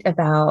write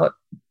about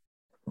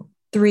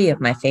three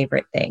of my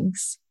favorite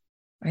things,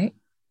 right?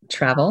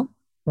 Travel,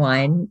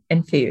 wine,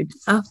 and food.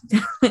 Oh,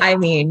 I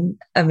mean,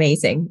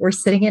 amazing. We're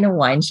sitting in a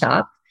wine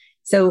shop.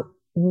 So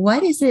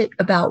what is it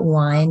about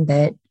wine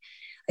that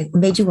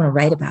made you want to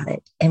write about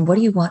it? And what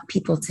do you want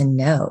people to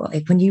know?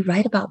 Like when you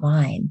write about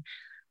wine,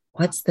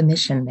 what's the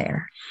mission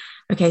there?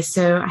 Okay,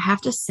 so I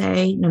have to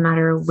say, no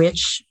matter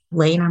which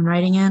lane I'm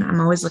writing in,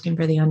 I'm always looking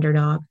for the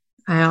underdog.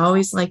 I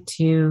always like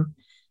to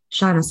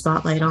shine a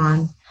spotlight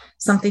on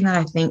something that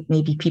I think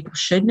maybe people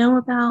should know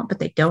about, but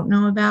they don't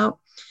know about.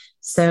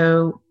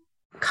 So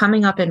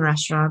coming up in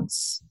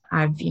restaurants,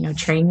 I've,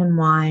 trained in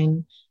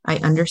wine. I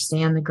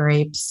understand the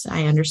grapes.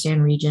 I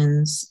understand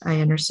regions.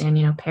 I understand,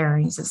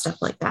 pairings and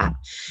stuff like that.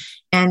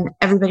 And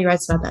everybody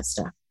writes about that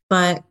stuff.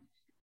 But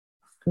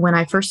when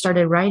I first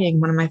started writing,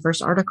 one of my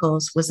first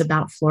articles was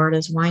about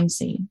Florida's wine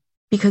scene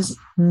because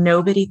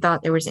nobody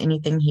thought there was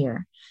anything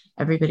here.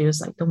 Everybody was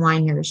like, the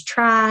wine here is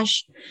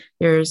trash.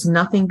 There's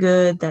nothing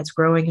good that's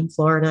growing in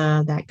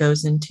Florida that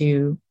goes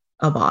into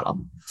a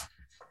bottle.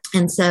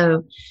 And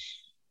so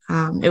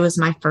it was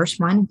my first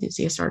wine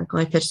enthusiast article.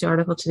 I pitched the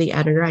article to the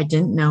editor. I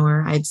didn't know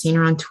her. I had seen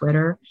her on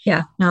Twitter.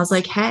 Yeah. And I was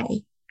like,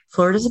 hey,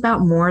 Florida's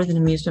about more than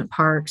amusement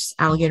parks,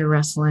 alligator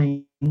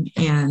wrestling,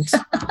 and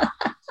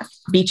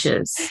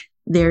beaches.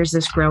 There's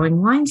this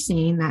growing wine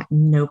scene that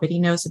nobody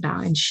knows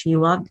about, and she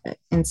loved it.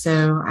 And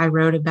so I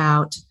wrote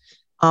about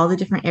all the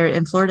different areas.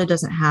 And Florida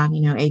doesn't have,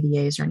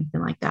 ABAs or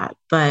anything like that,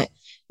 but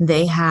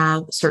they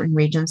have certain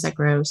regions that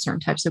grow certain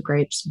types of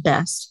grapes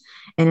best.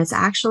 And it's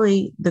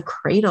actually the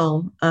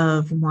cradle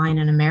of wine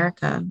in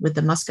America with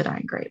the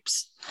muscadine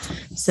grapes.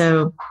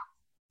 So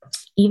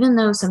even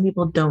though some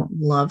people don't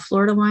love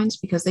Florida wines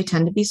because they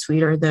tend to be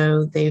sweeter,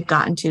 though they've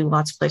gotten to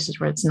lots of places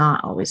where it's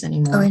not always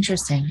anymore. Oh,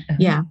 interesting. Uh-huh.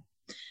 Yeah.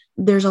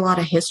 There's a lot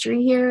of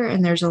history here,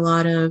 and there's a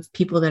lot of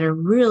people that are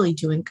really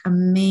doing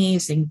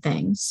amazing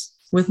things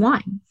with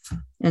wine.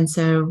 And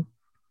so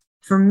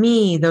for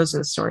me, those are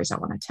the stories I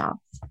want to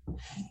tell.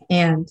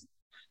 And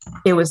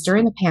it was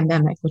during the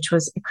pandemic, which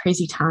was a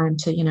crazy time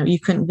to, you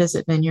couldn't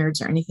visit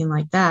vineyards or anything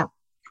like that.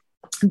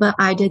 But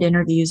I did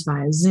interviews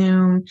via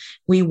Zoom.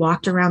 We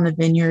walked around the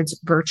vineyards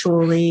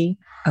virtually.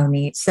 Oh,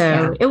 neat.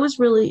 So it was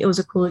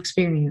a cool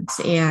experience.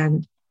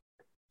 And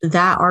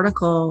that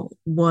article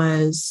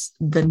was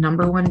the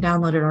 #1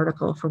 downloaded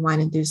article for wine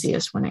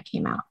enthusiasts when it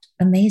came out.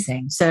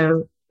 Amazing.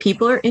 So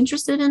people are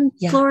interested in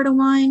Florida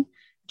wine,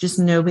 just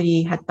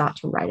nobody had thought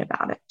to write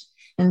about it.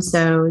 And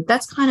so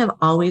that's kind of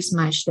always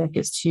my shtick,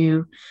 is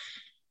to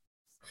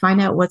find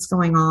out what's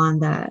going on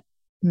that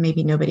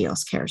maybe nobody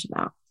else cares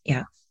about.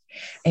 Yeah.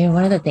 And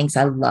one of the things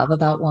I love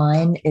about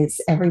wine is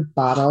every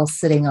bottle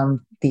sitting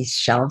on these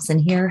shelves in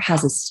here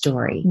has a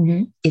story.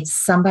 Mm-hmm. It's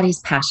somebody's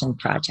passion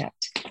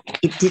project.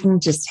 It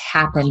didn't just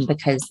happen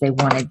because they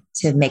wanted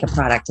to make a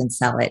product and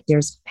sell it.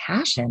 There's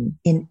passion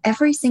in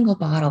every single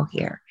bottle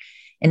here.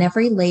 In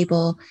every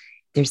label,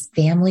 there's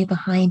family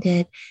behind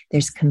it.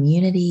 There's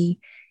community.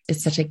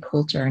 It's such a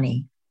cool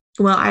journey.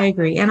 Well, I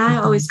agree. And I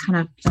always kind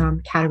of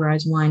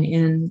categorize wine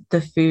in the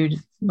food,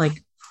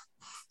 like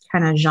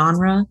kind of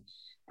genre.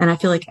 And I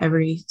feel like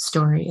every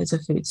story is a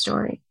food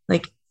story.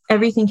 Like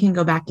everything can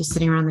go back to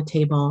sitting around the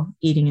table,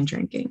 eating and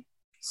drinking.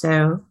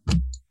 So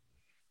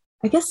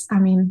I guess,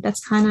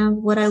 that's kind of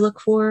what I look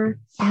for.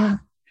 Yeah.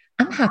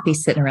 I'm happy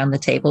sitting around the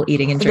table,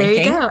 eating and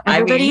drinking. There you go.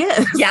 Everybody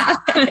is. Yeah.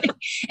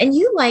 And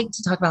you like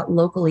to talk about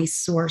locally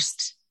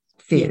sourced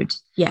food.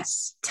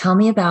 Yes. Tell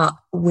me about,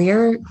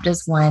 where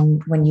does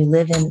one, when you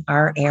live in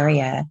our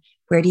area,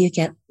 where do you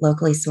get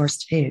locally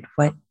sourced food?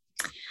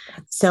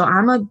 So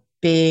I'm a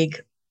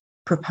big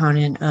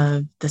proponent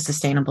of the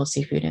sustainable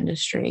seafood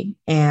industry.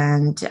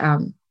 And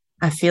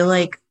I feel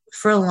like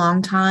for a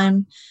long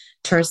time,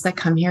 tourists that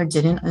come here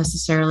didn't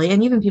necessarily,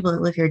 and even people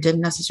that live here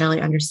didn't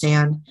necessarily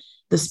understand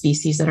the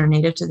species that are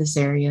native to this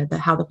area,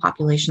 how the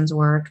populations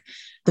work,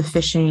 the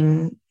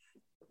fishing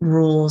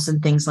rules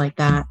and things like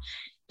that.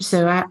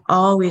 So I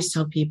always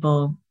tell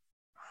people,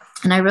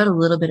 and I wrote a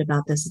little bit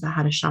about this, about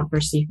how to shop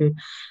for seafood,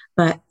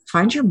 but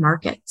find your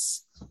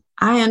markets.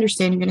 I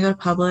understand you're going to go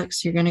to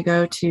Publix, you're going to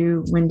go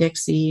to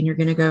Winn-Dixie, and you're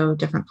going to go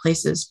different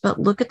places, but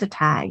look at the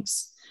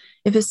tags.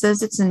 If it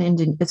says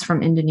it's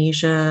from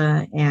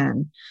Indonesia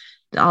and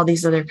all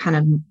these other kind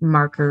of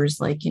markers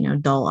like,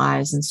 dull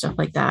eyes and stuff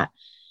like that,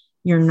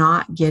 you're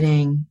not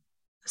getting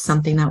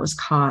something that was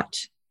caught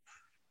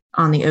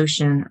on the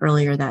ocean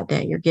earlier that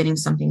day. You're getting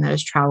something that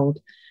has traveled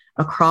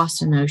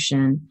across an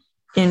ocean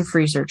in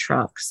freezer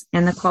trucks,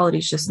 and the quality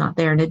is just not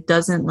there. And it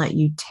doesn't let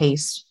you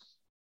taste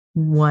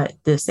what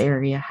this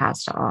area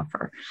has to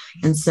offer.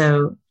 And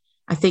so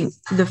I think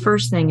the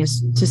first thing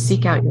is to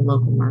seek out your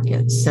local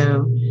markets.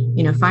 So,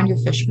 find your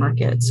fish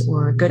markets,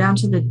 or go down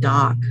to the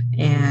dock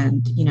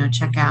and,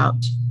 check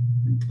out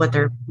what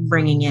they're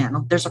bringing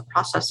in. There's a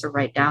processor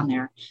right down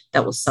there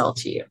that will sell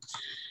to you.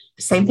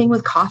 Same thing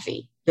with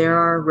coffee. There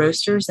are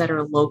roasters that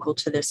are local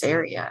to this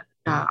area.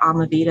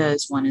 Amavita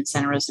is one in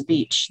Santa Rosa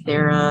Beach.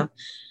 They're a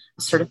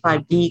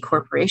certified B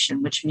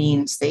corporation, which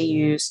means they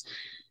use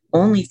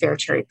only fair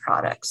trade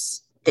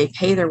products. They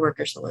pay their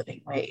workers a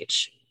living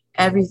wage.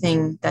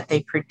 Everything that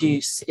they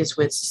produce is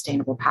with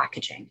sustainable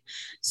packaging.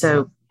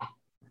 So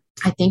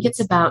I think it's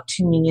about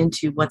tuning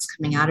into what's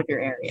coming out of your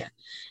area.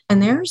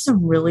 And there are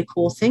some really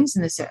cool things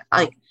in this area.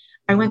 Like,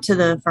 I went to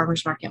the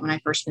farmer's market when I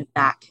first moved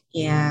back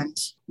and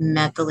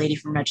met the lady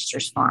from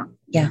Register's Farm.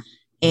 Yeah.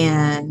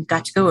 And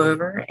got to go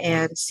over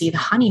and see the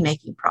honey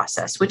making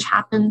process, which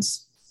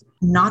happens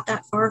not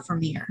that far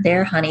from here.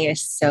 Their honey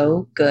is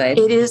so good.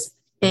 It is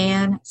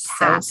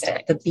fantastic. So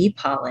good. The bee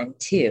pollen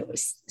too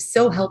is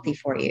so healthy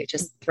for you.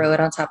 Just throw it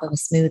on top of a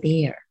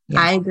smoothie.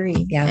 I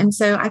agree. Yeah. And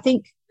so I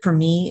think for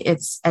me,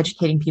 it's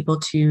educating people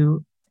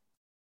to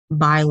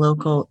buy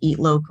local, eat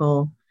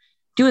local,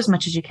 do as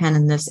much as you can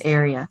in this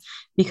area,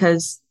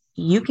 because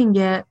you can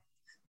get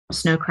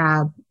snow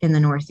crab in the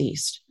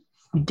Northeast.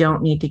 You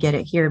don't need to get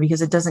it here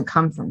because it doesn't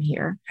come from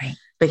here. Right.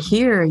 But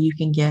here you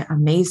can get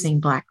amazing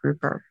black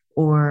grouper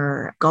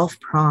or Gulf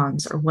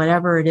prawns or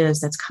whatever it is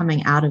that's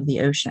coming out of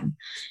the ocean.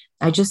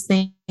 I just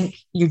think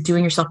you're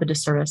doing yourself a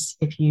disservice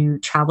if you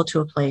travel to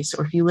a place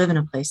or if you live in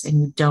a place and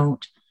you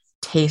don't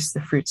taste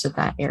the fruits of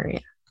that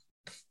area.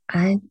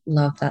 I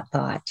love that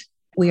thought.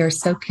 We are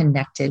so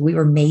connected. We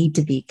were made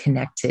to be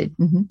connected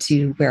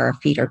to where our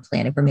feet are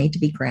planted. We're made to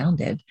be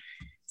grounded.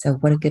 So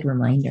what a good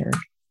reminder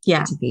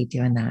to be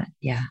doing that.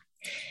 Yeah.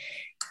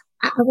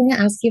 I want to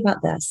ask you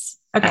about this.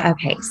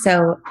 Okay.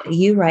 So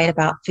you write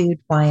about food,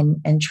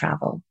 wine, and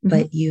travel,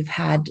 but you've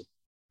had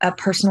a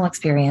personal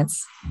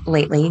experience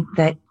lately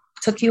that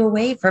took you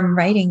away from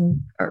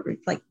writing or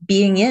like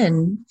being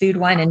in food,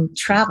 wine, and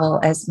travel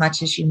as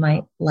much as you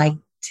might like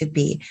to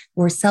be.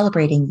 We're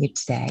celebrating you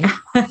today.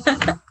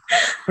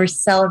 We're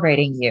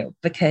celebrating you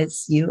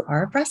because you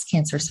are a breast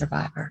cancer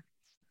survivor.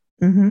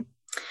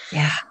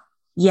 Yeah.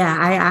 Yeah.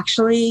 I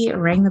actually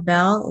rang the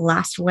bell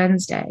last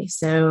Wednesday.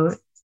 So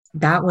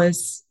that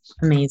was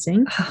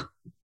amazing.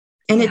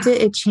 And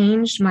it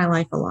changed my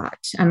life a lot.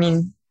 I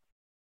mean,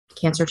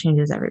 cancer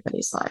changes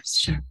everybody's lives.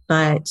 Sure.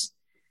 But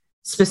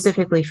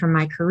specifically for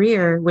my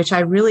career, which I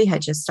really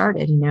had just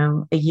started,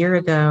 a year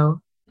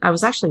ago, I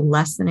was actually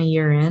less than a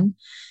year in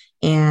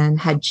and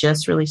had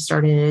just really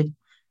started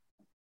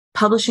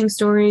publishing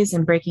stories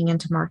and breaking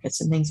into markets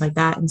and things like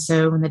that. And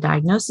so when the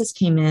diagnosis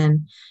came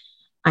in,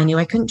 I knew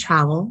I couldn't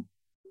travel.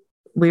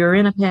 We were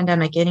in a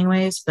pandemic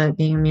anyways, but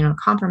being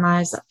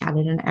immunocompromised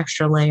added an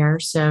extra layer.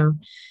 So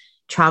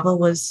travel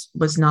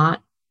was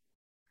not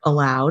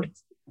allowed.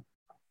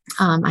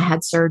 I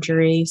had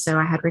surgery, so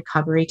I had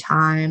recovery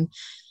time.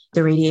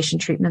 The radiation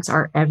treatments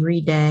are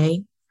every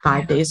day,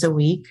 5 days a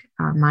week.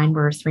 Mine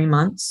were 3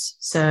 months.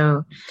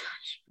 So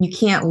you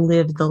can't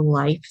live the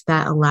life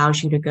that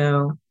allows you to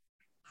go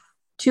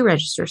to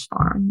Register's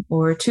Farm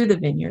or to the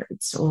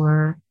vineyards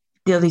or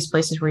these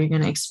places where you're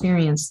going to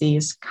experience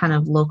these kind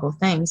of local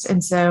things.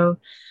 And so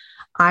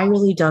I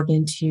really dug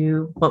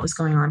into what was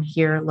going on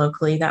here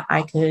locally that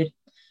I could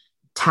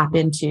tap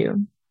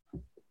into.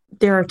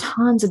 There are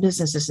tons of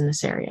businesses in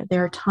this area.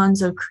 There are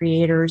tons of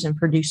creators and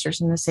producers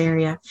in this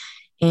area.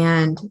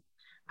 And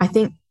I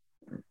think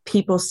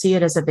people see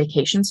it as a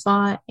vacation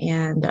spot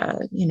and,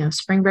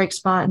 spring break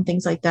spot and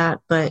things like that.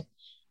 But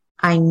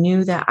I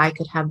knew that I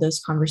could have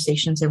those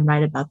conversations and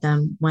write about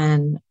them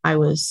when I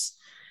was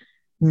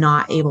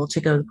not able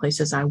to go the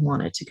places I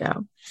wanted to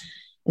go.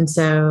 And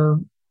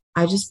so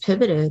I just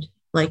pivoted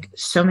like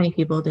so many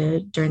people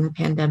did during the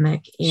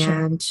pandemic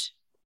and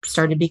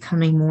started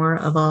becoming more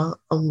of a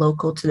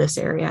local to this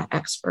area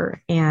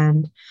expert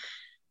and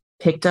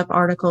picked up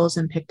articles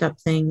and picked up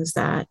things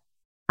that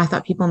I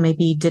thought people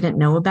maybe didn't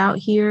know about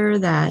here,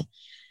 that,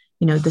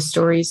 the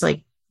stories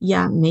like,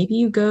 maybe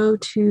you go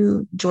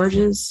to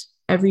George's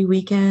every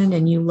weekend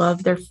and you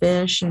love their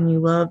fish and you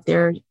love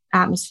their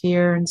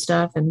atmosphere and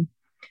stuff and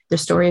the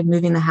story of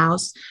moving the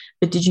house.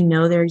 But did you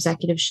know their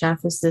executive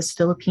chef is this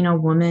Filipino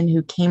woman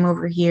who came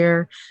over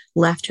here,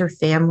 left her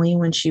family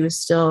when she was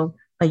still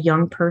a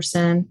young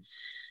person,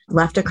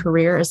 left a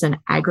career as an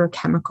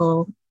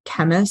agrochemical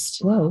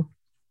chemist,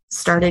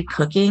 started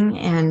cooking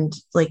and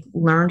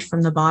learned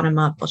from the bottom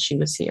up while she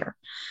was here.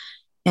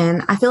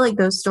 And I feel like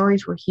those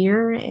stories were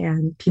here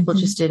and people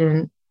just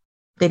didn't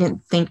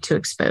think to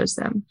expose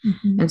them.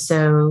 And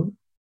so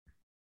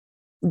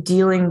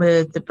dealing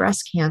with the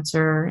breast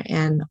cancer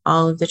and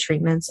all of the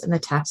treatments and the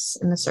tests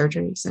and the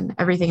surgeries and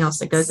everything else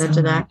that goes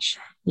into that.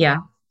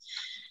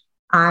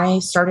 I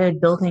started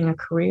building a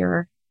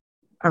career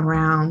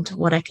around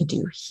what I could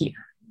do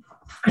here.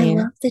 I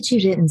love that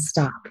you didn't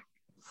stop.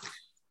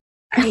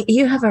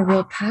 You have a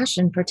real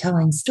passion for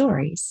telling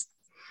stories.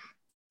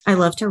 I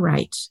love to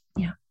write.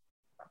 Yeah.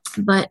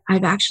 But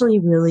I've actually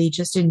really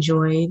just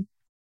enjoyed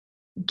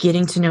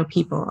getting to know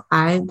people.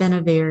 I've been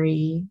a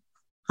very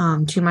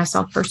to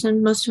myself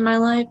person most of my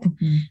life,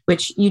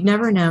 which you'd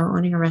never know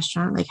owning a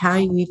restaurant, like how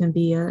you even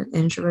be an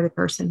introverted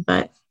person,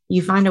 but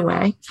you find a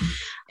way.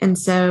 And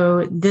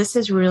so this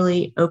has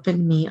really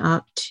opened me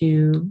up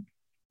to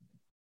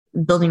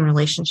building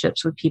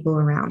relationships with people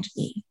around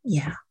me.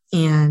 Yeah.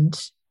 And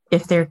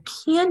if there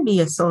can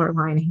be a silver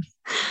lining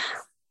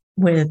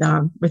with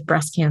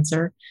breast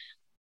cancer,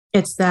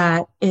 It's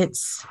that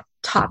it's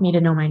taught me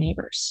to know my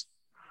neighbors.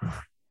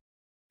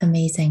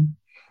 Amazing.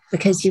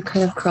 Because you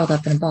could have curled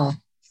up in a ball.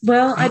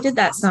 Well, I did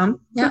that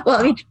some. Yeah. Well,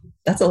 I mean,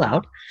 that's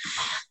allowed.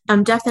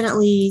 I'm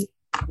definitely,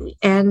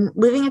 and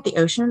living at the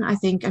ocean, I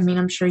think, I mean,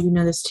 I'm sure you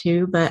know this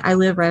too, but I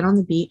live right on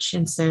the beach.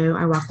 And so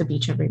I walk the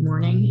beach every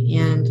morning.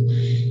 And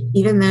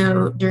even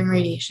though during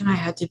radiation, I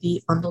had to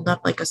be bundled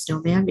up like a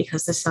snowman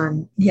because the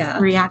sun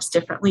reacts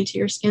differently to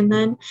your skin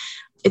then,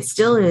 it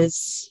still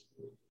is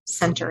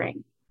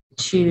centering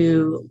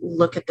to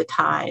look at the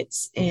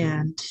tides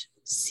and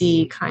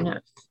see kind of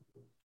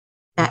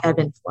that ebb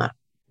and flow.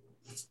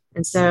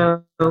 And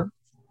so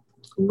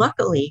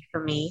luckily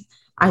for me,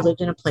 I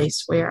lived in a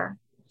place where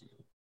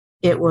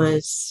it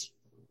was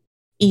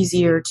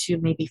easier to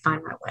maybe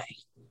find my way.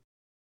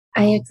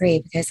 I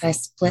agree, because I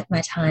split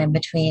my time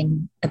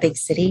between a big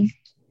city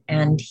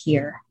and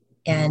here.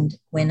 And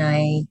when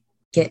I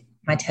get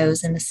my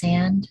toes in the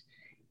sand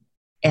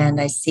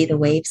and I see the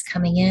waves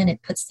coming in,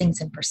 it puts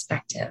things in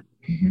perspective.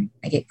 Mm-hmm.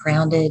 I get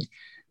grounded,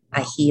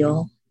 I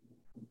heal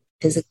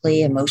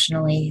physically,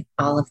 emotionally,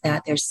 all of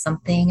that. There's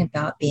something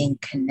about being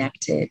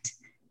connected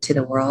to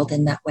the world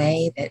in that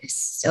way that is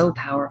so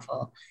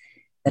powerful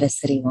that a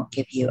city won't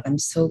give you. I'm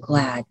so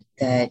glad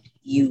that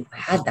you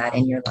had that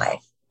in your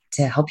life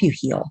to help you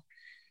heal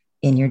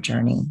in your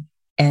journey.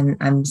 And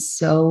I'm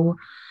so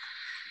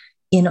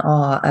in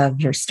awe of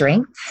your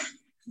strength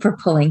for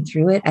pulling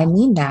through it. I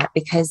mean that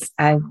because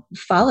I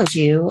followed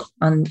you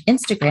on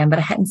Instagram, but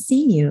I hadn't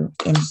seen you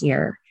in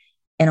here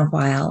in a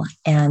while.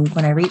 And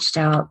when I reached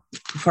out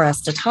for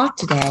us to talk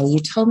today, you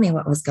told me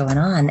what was going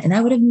on, and I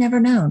would have never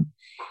known.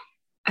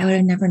 I would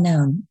have never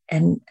known.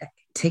 And it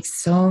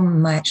takes so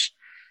much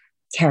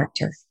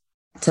character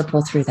to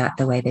pull through that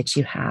the way that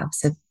you have.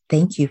 So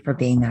thank you for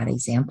being that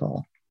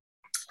example.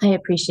 I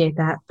appreciate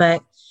that.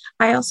 But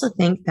I also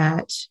think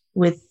that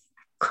with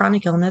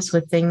chronic illness,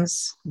 with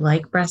things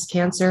like breast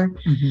cancer,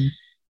 mm-hmm.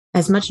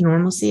 as much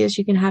normalcy as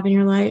you can have in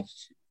your life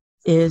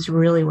is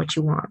really what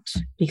you want,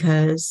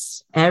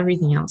 because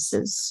everything else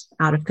is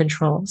out of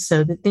control.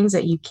 So the things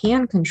that you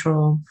can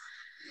control,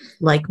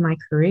 like my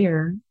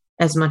career,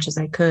 as much as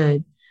I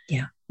could,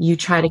 you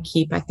try to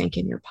keep, I think,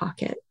 in your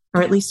pocket,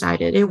 or at least I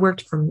did. It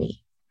worked for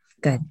me.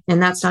 Good.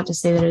 And that's not to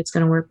say that it's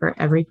going to work for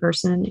every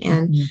person.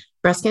 And mm-hmm.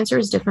 breast cancer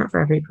is different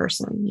for every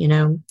person. You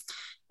know,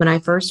 when I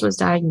first was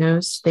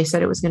diagnosed, they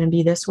said it was going to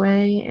be this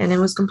way, and it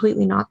was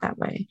completely not that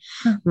way.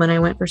 Huh. When I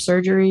went for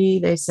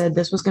surgery, they said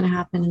this was going to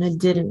happen, and it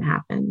didn't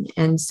happen.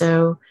 And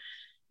so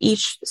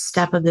each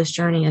step of this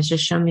journey has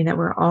just shown me that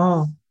we're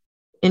all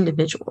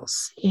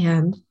individuals,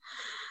 and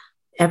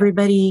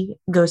everybody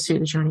goes through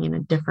the journey in a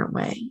different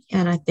way.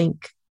 And I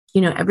think,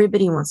 you know,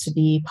 everybody wants to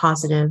be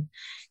positive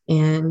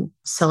and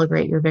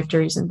celebrate your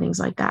victories and things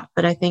like that.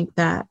 But I think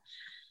that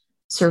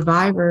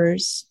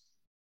survivors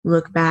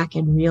look back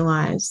and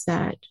realize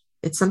that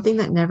it's something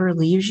that never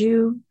leaves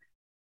you.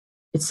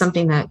 It's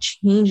something that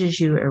changes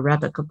you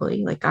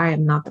irrevocably. Like, I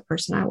am not the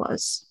person I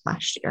was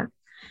last year.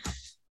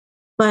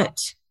 But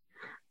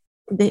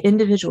the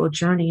individual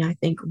journey, I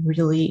think,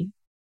 really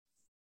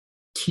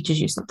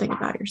teaches you something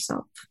about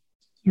yourself.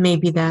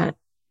 Maybe that,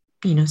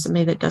 you know,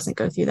 somebody that doesn't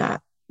go through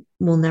that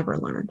will never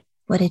learn.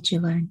 What did you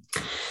learn?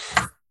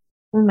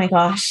 Oh my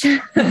gosh.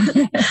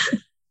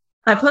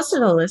 I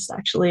posted a list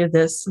actually of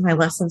my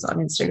lessons on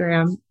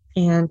Instagram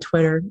and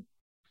Twitter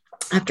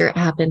after it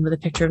happened, with a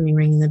picture of me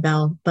ringing the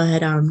bell.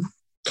 But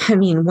I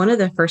mean, one of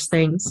the first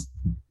things,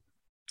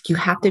 you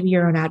have to be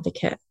your own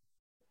advocate.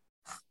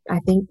 I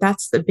think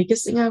that's the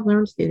biggest thing I've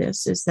learned through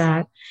this, is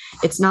that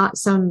it's not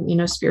some, you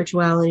know,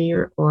 spirituality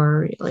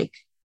or like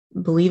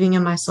believing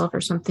in myself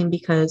or something,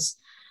 because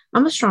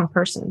I'm a strong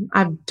person.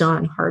 I've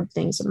done hard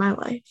things in my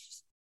life.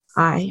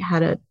 I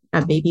had a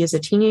baby as a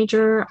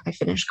teenager. I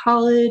finished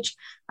college.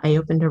 I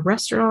opened a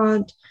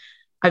restaurant.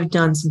 I've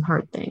done some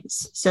hard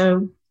things.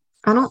 So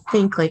I don't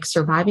think like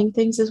surviving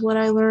things is what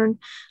I learned.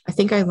 I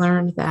think I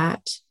learned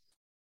that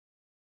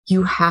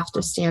you have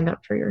to stand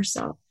up for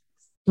yourself.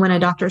 When a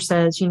doctor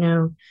says, you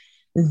know,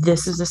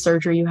 this is the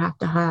surgery you have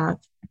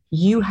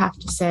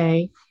to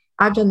say,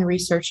 I've done the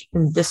research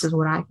and this is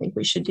what I think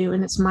we should do.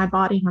 And it's my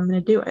body and I'm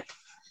going to do it.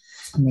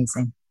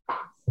 Amazing.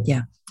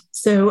 Yeah.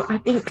 So I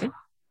think,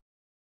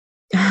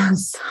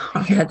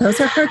 yeah, those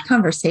are hard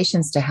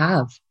conversations to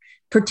have,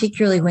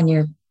 particularly when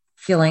you're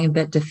feeling a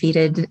bit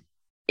defeated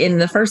in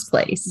the first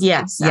place.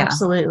 Yes, yeah.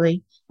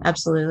 Absolutely.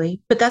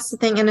 Absolutely. But that's the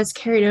thing. And it's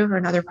carried over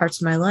in other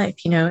parts of my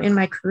life. You know, in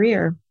my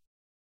career,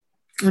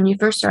 when you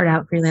first start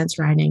out freelance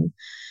writing,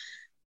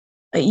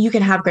 you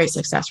can have great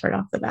success right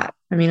off the bat.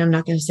 I mean, I'm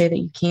not going to say that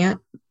you can't,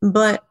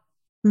 but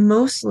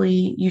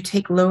mostly you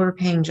take lower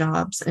paying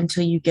jobs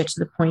until you get to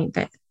the point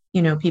that,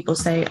 you know, people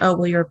say, oh,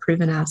 well, you're a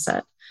proven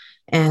asset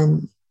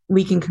and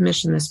we can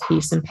commission this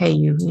piece and pay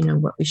you, you know,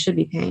 what we should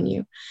be paying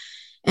you.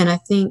 And I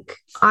think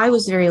I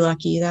was very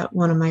lucky that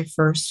one of my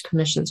first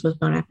commissions was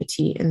Bon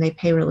Appetit, and they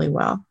pay really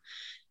well.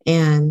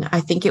 And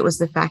I think it was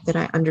the fact that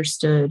I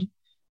understood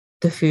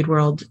the food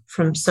world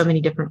from so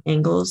many different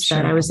angles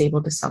that I was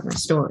able to sell my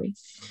story.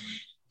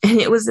 And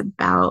it was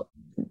about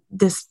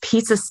this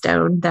pizza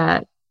stone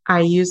that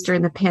I used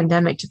during the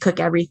pandemic to cook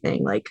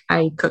everything. Like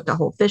I cooked a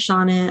whole fish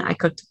on it. I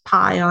cooked a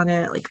pie on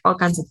it, like all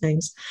kinds of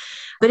things.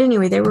 But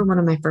anyway, they were one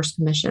of my first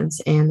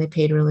commissions and they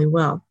paid really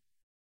well.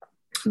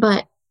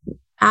 But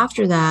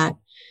after that,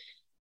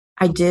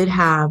 I did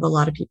have a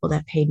lot of people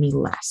that paid me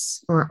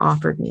less or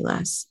offered me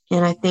less.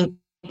 And I think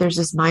there's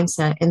this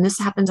mindset, and this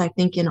happens, I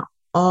think, in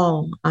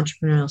all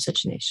entrepreneurial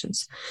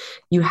situations.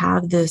 You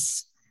have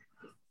this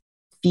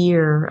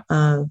fear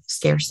of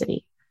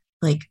scarcity.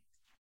 Like,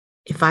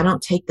 if I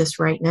don't take this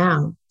right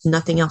now,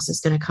 nothing else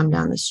is going to come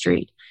down the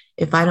street.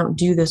 If I don't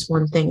do this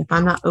one thing, if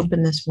I'm not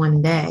open this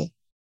one day,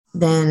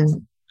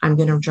 then I'm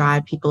going to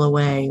drive people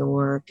away,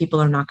 or people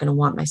are not going to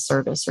want my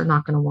service or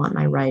not going to want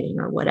my writing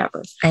or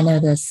whatever. I know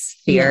this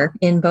fear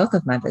in both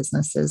of my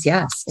businesses.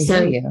 Yes.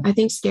 I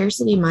think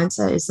scarcity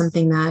mindset is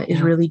something that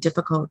is really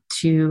difficult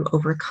to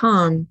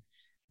overcome,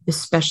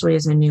 especially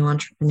as a new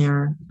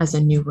entrepreneur, as a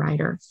new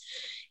writer.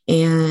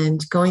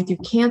 And going through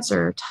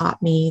cancer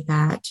taught me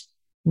that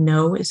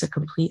no is a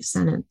complete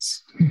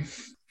sentence.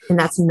 And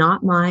that's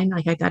not mine.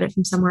 Like I got it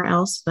from somewhere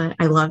else, but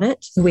I love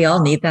it. We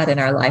all need that in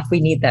our life. We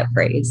need that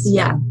phrase.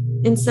 Yeah.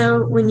 And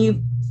so when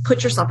you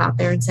put yourself out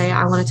there and say,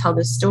 I want to tell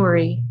this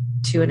story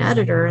to an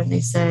editor, and they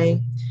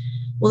say,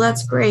 well,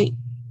 that's great,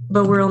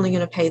 but we're only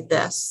going to pay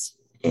this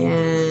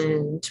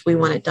and we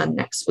want it done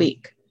next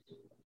week.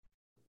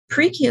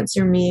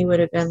 Pre-cancer me would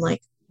have been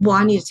like, well,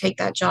 I need to take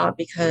that job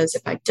because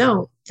if I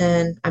don't,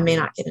 then I may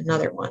not get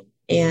another one.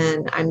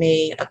 And I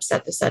may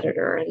upset this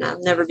editor and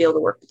I'll never be able to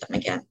work with them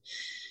again.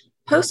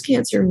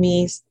 Post-cancer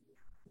me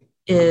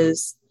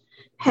is,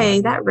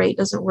 hey, that rate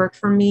doesn't work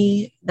for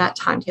me. That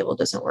timetable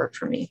doesn't work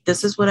for me.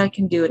 This is what I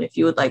can do. And if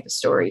you would like the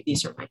story,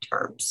 these are my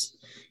terms.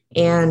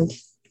 And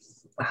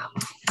wow,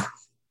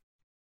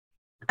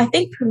 I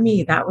think for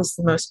me, that was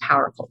the most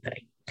powerful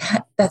thing.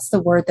 That's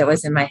the word that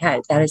was in my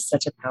head. That is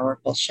such a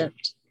powerful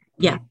shift.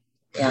 Yeah.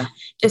 Yeah.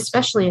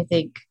 Especially, I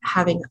think,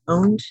 having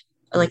owned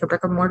like a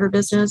brick and mortar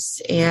business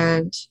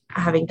and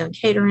having done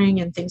catering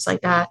and things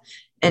like that,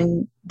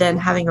 and then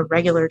having a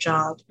regular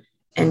job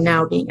and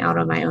now being out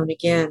on my own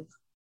again.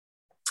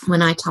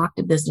 When I talk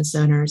to business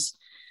owners,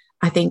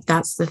 I think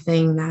that's the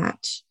thing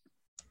that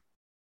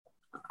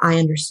I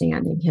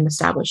understand and can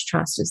establish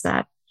trust, is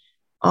that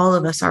all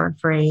of us are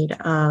afraid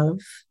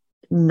of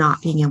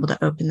not being able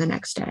to open the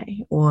next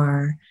day,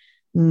 or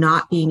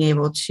not being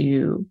able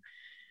to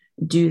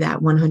do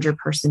that 100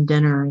 person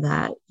dinner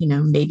that,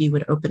 maybe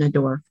would open a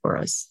door for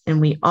us. And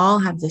we all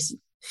have this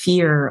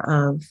fear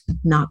of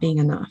not being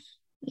enough.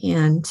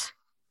 And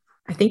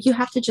I think you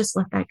have to just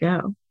let that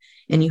go.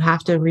 And you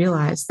have to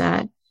realize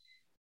that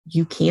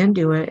you can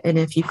do it. And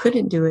if you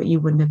couldn't do it, you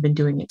wouldn't have been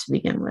doing it to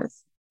begin with.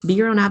 Be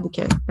your own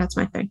advocate. That's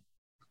my thing.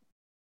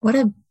 What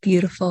a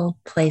beautiful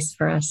place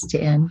for us to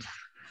end.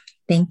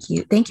 Thank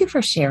you. Thank you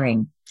for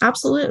sharing.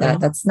 Absolutely.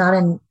 That's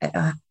not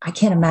I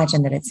can't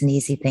imagine that it's an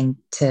easy thing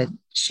to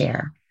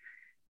share.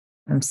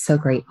 I'm so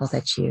grateful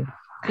that you.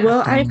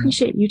 Well, I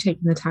appreciate you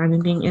taking the time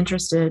and being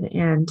interested.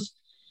 And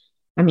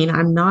I mean,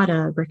 I'm not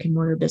a brick and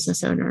mortar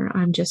business owner.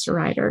 I'm just a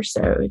writer.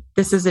 So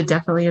this is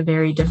definitely a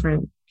very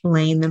different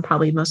lane than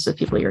probably most of the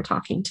people you're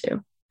talking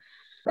to.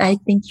 I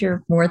think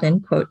you're more than,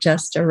 quote,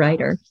 just a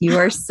writer. You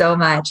are so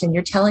much, and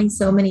you're telling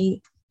so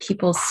many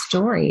people's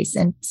stories,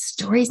 and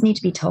stories need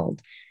to be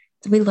told.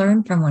 So we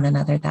learn from one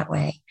another that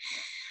way.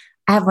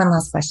 I have one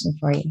last question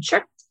for you.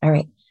 Sure. All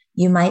right.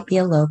 You might be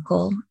a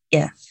local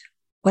if.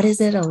 What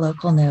is it a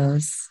local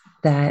knows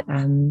that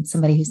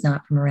somebody who's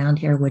not from around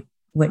here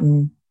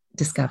wouldn't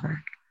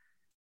discover?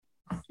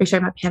 Are you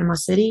talking about Panama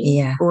City?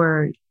 Yeah.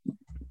 Or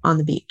on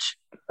the beach?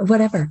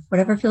 Whatever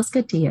feels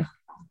good to you.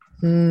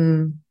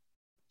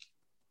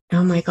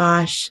 Oh my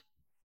gosh.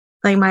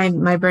 Like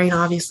my brain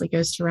obviously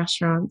goes to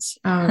restaurants.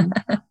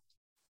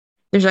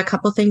 There's a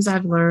couple things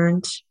I've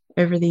learned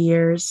over the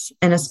years,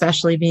 and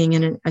especially being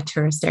in a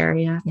tourist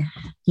area. Yeah.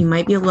 You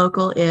might be a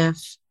local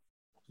if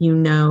you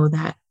know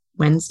that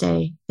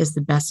Wednesday is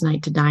the best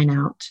night to dine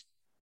out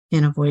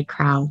and avoid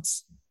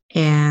crowds.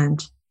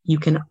 And you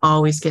can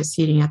always get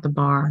seating at the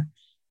bar,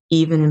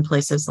 even in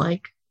places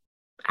like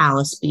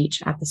Alice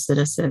Beach at the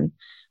Citizen,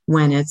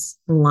 when it's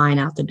line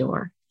out the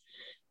door.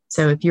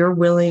 So if you're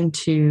willing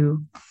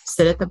to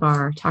sit at the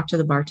bar, talk to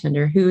the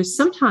bartender, who's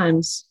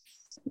sometimes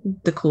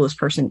the coolest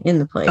person in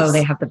the place. Oh,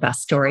 they have the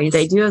best stories.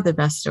 They do have the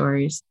best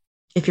stories.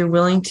 If you're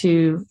willing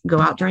to go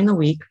out during the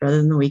week rather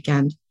than the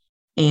weekend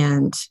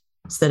and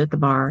sit at the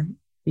bar,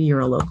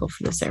 you're a local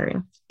for this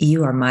area.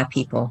 You are my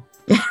people.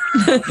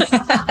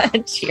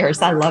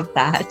 Cheers. I love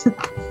that.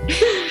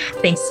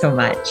 Thanks so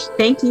much.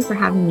 Thank you for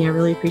having me. I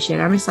really appreciate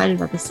it. I'm excited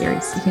about the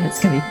series. Yeah,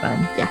 it's going to be fun.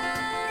 Yeah.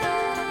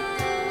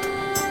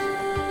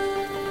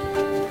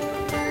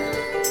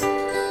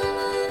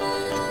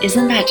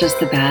 Isn't that just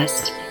the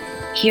best?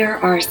 Here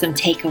are some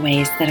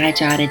takeaways that I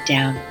jotted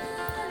down.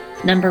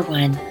 Number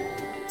 1,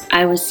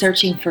 I was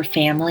searching for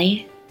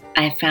family.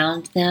 I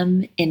found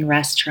them in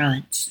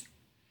restaurants.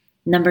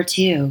 Number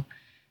 2,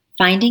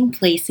 finding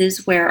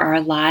places where our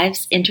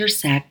lives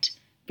intersect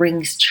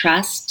brings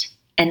trust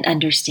and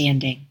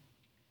understanding.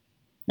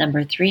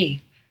 Number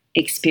 3,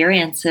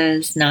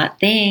 Experiences, not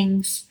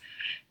things.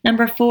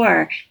 Number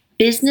 4,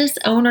 business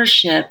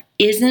ownership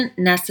isn't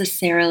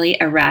necessarily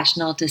a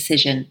rational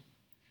decision.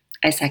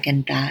 I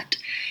second that.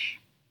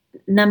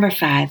 Number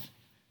 5,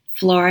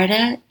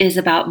 Florida is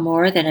about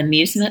more than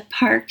amusement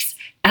parks,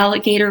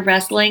 alligator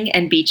wrestling,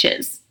 and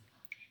beaches.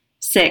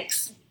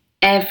 6,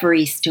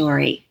 every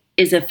story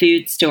is a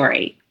food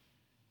story.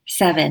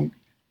 7,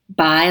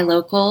 buy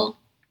local,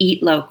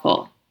 eat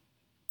local.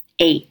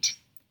 8,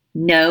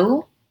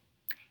 no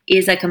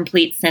is a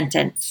complete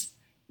sentence.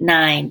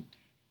 9,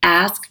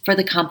 ask for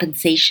the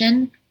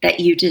compensation that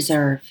you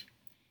deserve.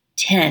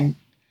 10,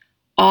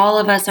 all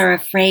of us are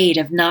afraid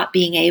of not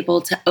being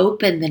able to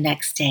open the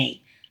next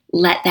day.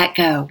 Let that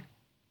go.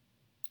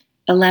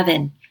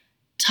 11,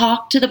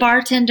 talk to the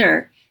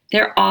bartender.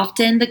 They're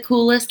often the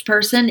coolest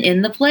person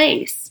in the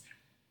place.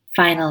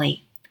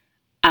 Finally,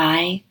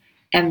 I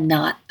am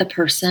not the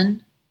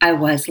person I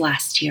was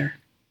last year.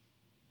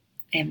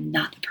 I am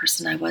not the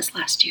person I was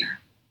last year.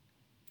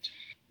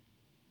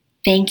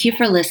 Thank you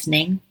for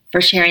listening,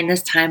 for sharing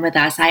this time with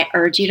us. I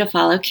urge you to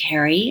follow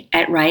Carrie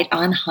at Right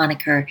on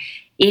Honaker.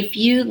 If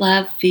you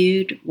love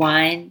food,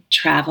 wine,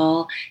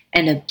 travel,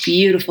 and a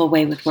beautiful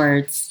way with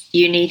words,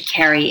 you need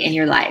Carrie in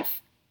your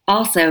life.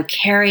 Also,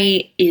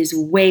 Carrie is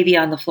way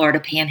beyond the Florida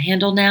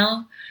Panhandle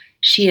now.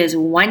 She is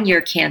 1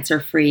 year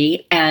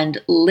cancer-free and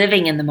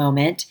living in the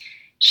moment.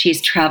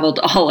 She's traveled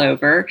all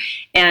over.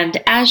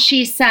 And as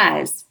she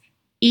says,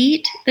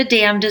 eat the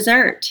damn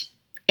dessert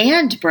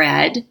and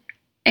bread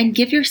and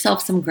give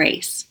yourself some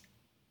grace.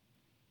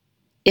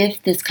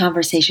 If this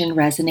conversation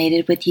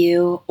resonated with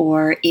you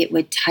or it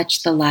would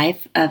touch the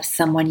life of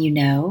someone you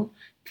know,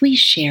 please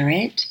share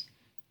it.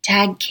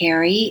 Tag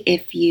Carrie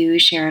if you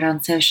share it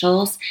on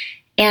socials.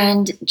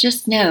 And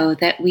just know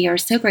that we are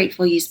so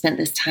grateful you spent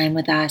this time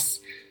with us.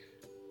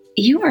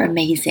 You are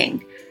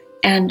amazing.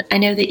 And I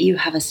know that you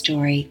have a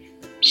story.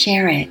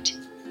 Share it.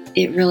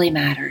 It really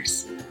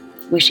matters.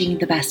 Wishing you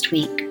the best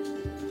week.